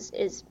relationships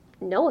is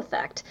no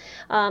effect.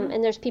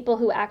 And there's people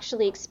who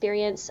actually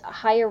experience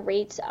higher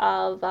rates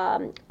of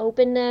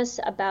openness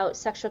about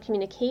sexual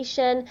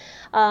communication,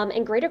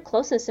 and greater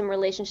closeness in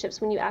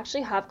relationships when you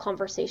actually have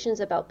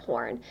conversations about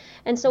porn.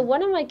 And so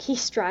one of my key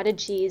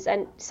strategies,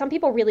 and some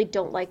people really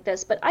don't like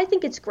this, but I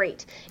think it's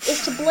great,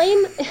 is to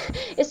blame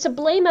is to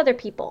blame other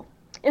people.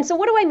 And so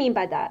what do I mean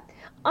by that?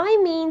 I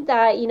mean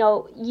that,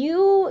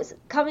 you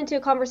come into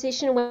a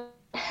conversation with,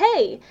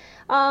 hey,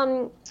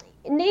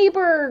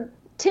 neighbor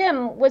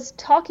Tim was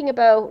talking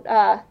about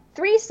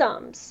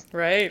threesomes.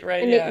 Right,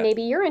 and yeah.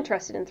 Maybe you're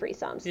interested in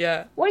threesomes.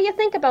 Yeah. What do you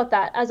think about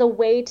that as a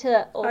way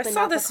to open up a conversation?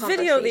 I saw this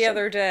video the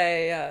other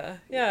day.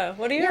 Yeah.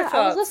 What are your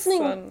thoughts?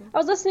 I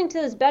was listening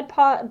to this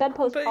bedpost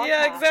podcast.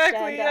 Yeah,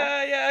 exactly.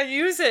 Yeah.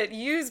 Use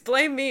it.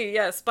 Blame me.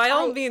 Yes, by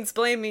all means,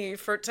 blame me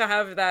to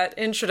have that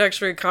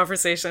introductory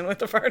conversation with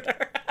the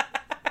partner.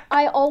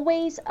 I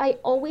always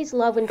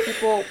love when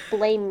people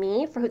blame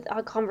me for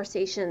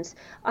conversations.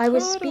 I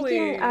was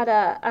speaking at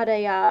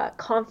a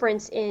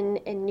conference in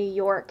New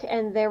York,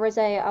 and there was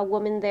a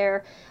woman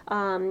there.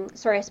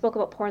 Sorry, I spoke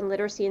about porn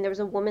literacy, and there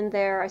was a woman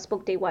there. I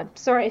spoke day one.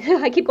 Sorry,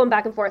 I keep going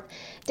back and forth.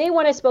 Day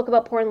one, I spoke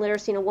about porn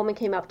literacy, and a woman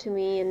came up to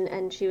me,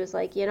 and she was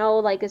like,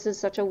 like, this is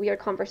such a weird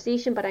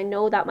conversation, but I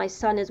know that my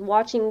son is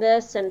watching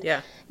this, and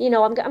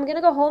I'm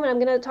gonna go home and I'm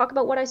gonna talk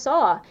about what I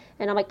saw.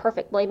 And I'm like,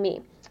 perfect, blame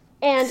me.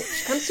 And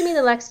she comes to me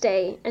the next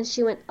day and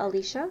she went,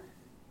 Alisha,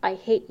 I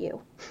hate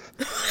you.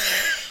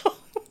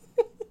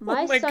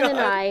 My my son God.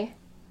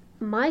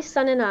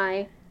 and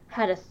I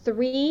had a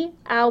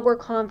 3-hour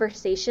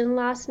conversation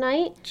last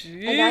night,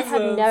 and I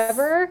have Jesus.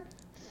 never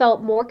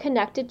felt more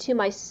connected to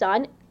my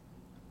son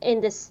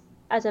in this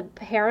as a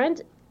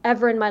parent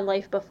ever in my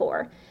life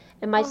before.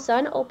 And my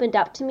son opened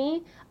up to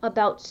me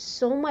about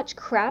so much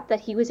crap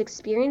that he was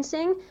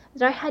experiencing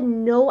that I had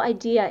no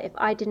idea if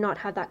I did not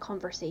have that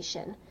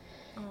conversation.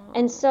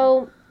 And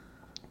so,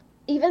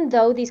 even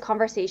though these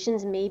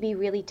conversations may be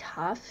really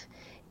tough,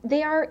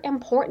 they are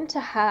important to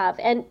have.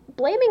 And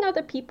blaming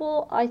other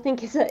people, I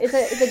think, is a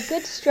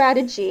good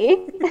strategy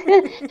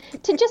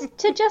to just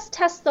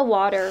test the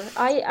water.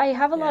 I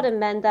have a lot of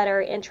men that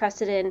are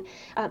interested in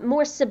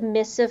more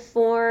submissive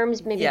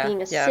forms, maybe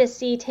being a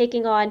sissy,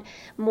 taking on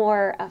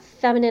more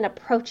feminine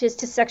approaches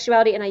to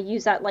sexuality, and I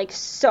use that like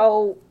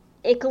so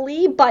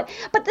ickily, but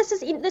this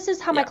is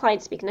how my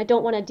clients speak, and I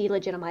don't want to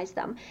delegitimize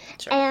them.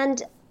 Sure.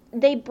 And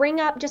they bring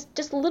up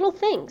just little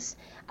things.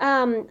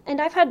 And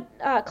I've had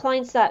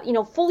clients that,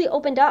 fully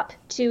opened up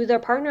to their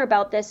partner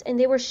about this, and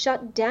they were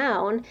shut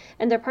down,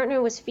 and their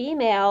partner was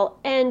female,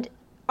 and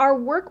our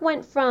work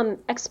went from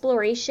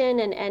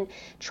exploration and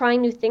trying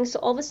new things to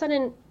all of a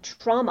sudden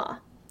trauma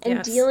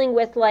and dealing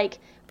with like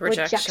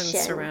rejection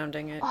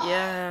surrounding it.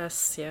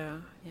 Yes. Yeah.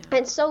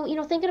 And so,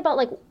 thinking about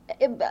like,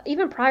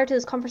 even prior to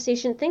this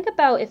conversation, think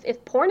about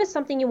if porn is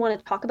something you want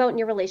to talk about in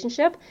your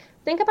relationship,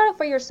 think about it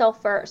for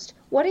yourself first.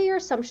 What are your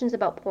assumptions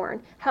about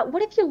porn?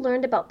 What have you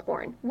learned about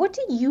porn? What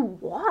do you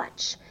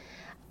watch?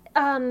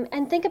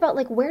 And think about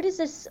like, where does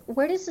this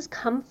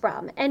come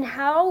from? And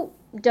how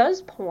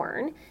does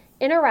porn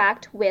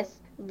interact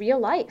with real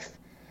life?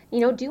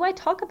 Do I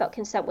talk about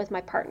consent with my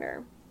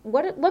partner?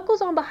 What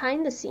goes on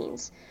behind the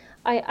scenes?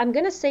 I'm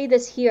going to say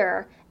this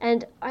here,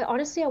 and I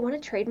honestly want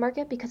to trademark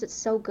it because it's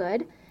so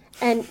good,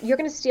 and you're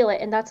going to steal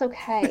it, and that's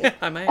okay.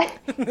 I might.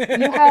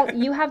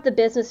 You have the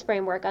business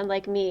framework,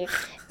 unlike me.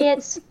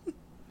 It's,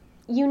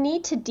 you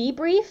need to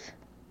debrief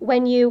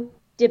when you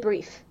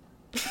debrief.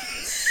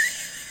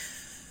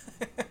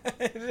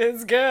 It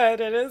is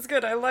good. It is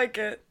good. I like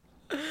it.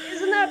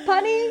 Isn't that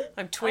funny?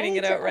 I'm tweeting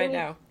it out right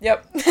now.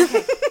 Yep.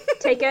 Okay.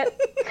 Take it.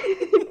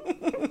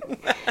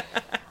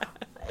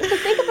 So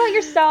think about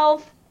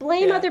yourself.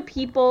 Blame other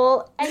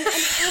people and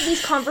have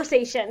these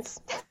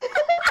conversations.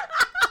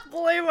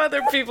 Blame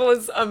other people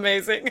is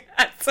amazing.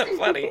 That's so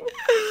funny.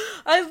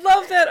 I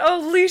love that.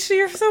 Oh, Alicia,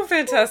 you're so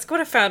fantastic.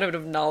 What a fountain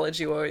of knowledge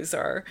you always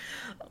are.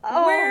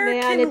 Oh,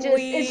 man,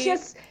 it's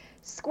just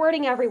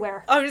squirting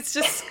everywhere. Oh, it's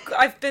just,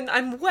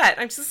 I'm wet.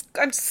 I'm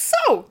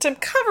soaked. I'm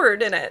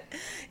covered in it.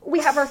 We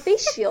have our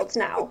face shields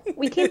now.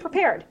 We came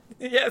prepared.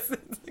 Yes,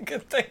 it's a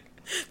good thing.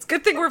 It's a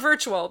good thing we're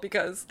virtual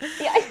because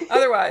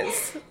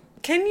otherwise...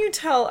 Can you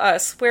tell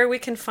us where we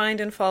can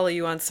find and follow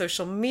you on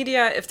social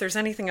media, if there's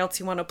anything else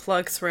you want to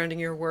plug surrounding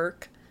your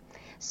work?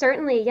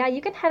 Certainly, yeah.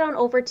 You can head on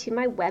over to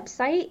my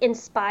website,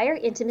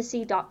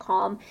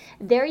 inspireintimacy.com.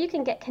 There you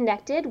can get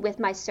connected with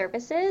my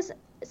services,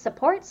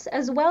 supports,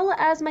 as well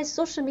as my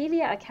social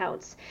media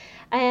accounts.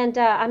 And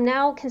I'm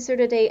now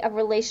considered a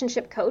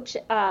relationship coach.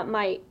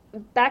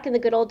 Back in the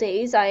good old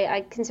days,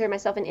 I consider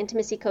myself an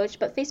intimacy coach,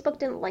 but Facebook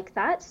didn't like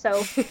that.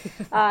 So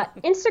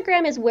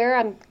Instagram is where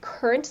I'm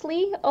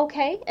currently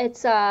okay.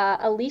 It's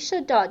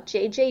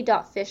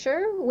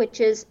alisha.jj.fisher,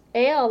 which is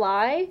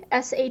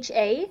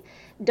alisha.jj.fisher.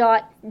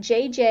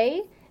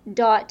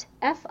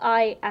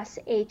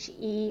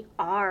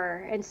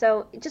 And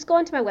so just go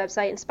onto my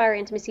website,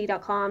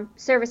 inspireintimacy.com.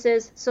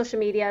 Services, social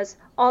medias,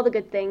 all the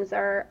good things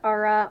are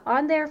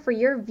on there for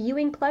your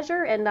viewing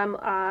pleasure. And I'm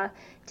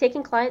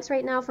taking clients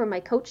right now for my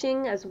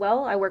coaching as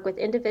well. I work with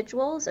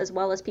individuals as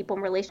well as people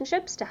in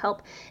relationships to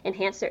help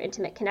enhance their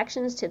intimate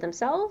connections to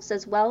themselves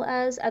as well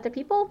as other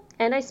people.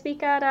 And I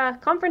speak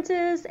at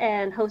conferences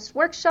and host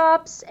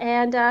workshops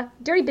and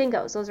dirty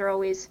bingos. Those are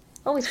always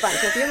fun.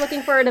 So if you're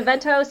looking for an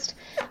event host,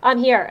 I'm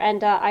here,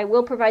 and I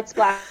will provide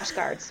splash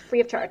guards free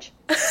of charge.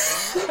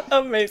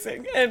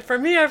 Amazing. And for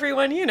me,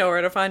 everyone, you know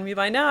where to find me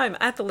by now. I'm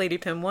at the Lady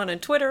Pim 1 on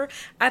Twitter,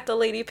 at the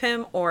Lady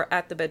Pim, or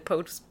at the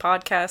Bedpost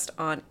Podcast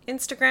on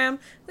Instagram.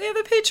 We have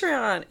a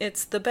Patreon.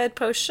 It's the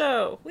Bedpost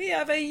Show. We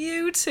have a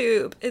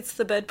YouTube. It's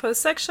the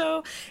Bedpost Sex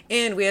Show.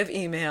 And we have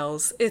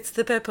emails. It's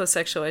the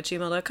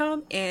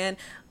bedpostsexshow@gmail.com and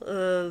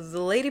the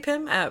Lady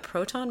Pim at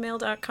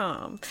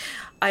protonmail.com.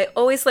 I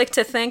always like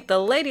to thank the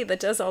lady that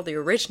does all the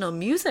original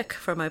music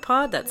for my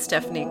pod. That's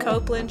Stephanie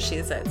Copeland. She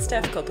is at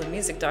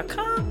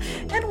stephcopelandmusic.com.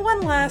 And one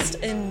last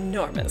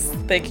enormous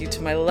thank you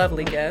to my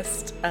lovely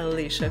guest,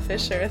 Alisha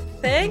Fisher.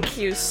 Thank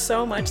you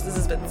so much. This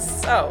has been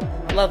so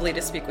lovely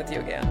to speak with you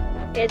again.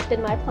 It's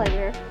been my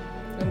pleasure.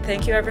 And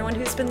thank you everyone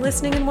who's been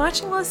listening and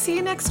watching. We'll see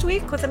you next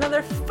week with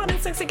another fun and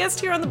sexy guest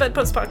here on the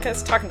Bedpost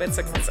Podcast, talking about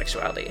sex and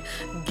sexuality.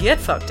 Get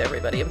fucked,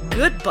 everybody.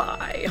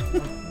 Goodbye.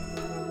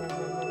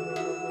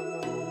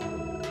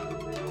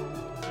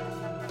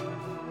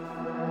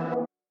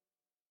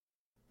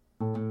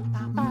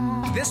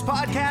 This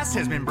podcast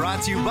has been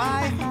brought to you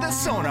by the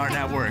Sonar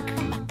Network.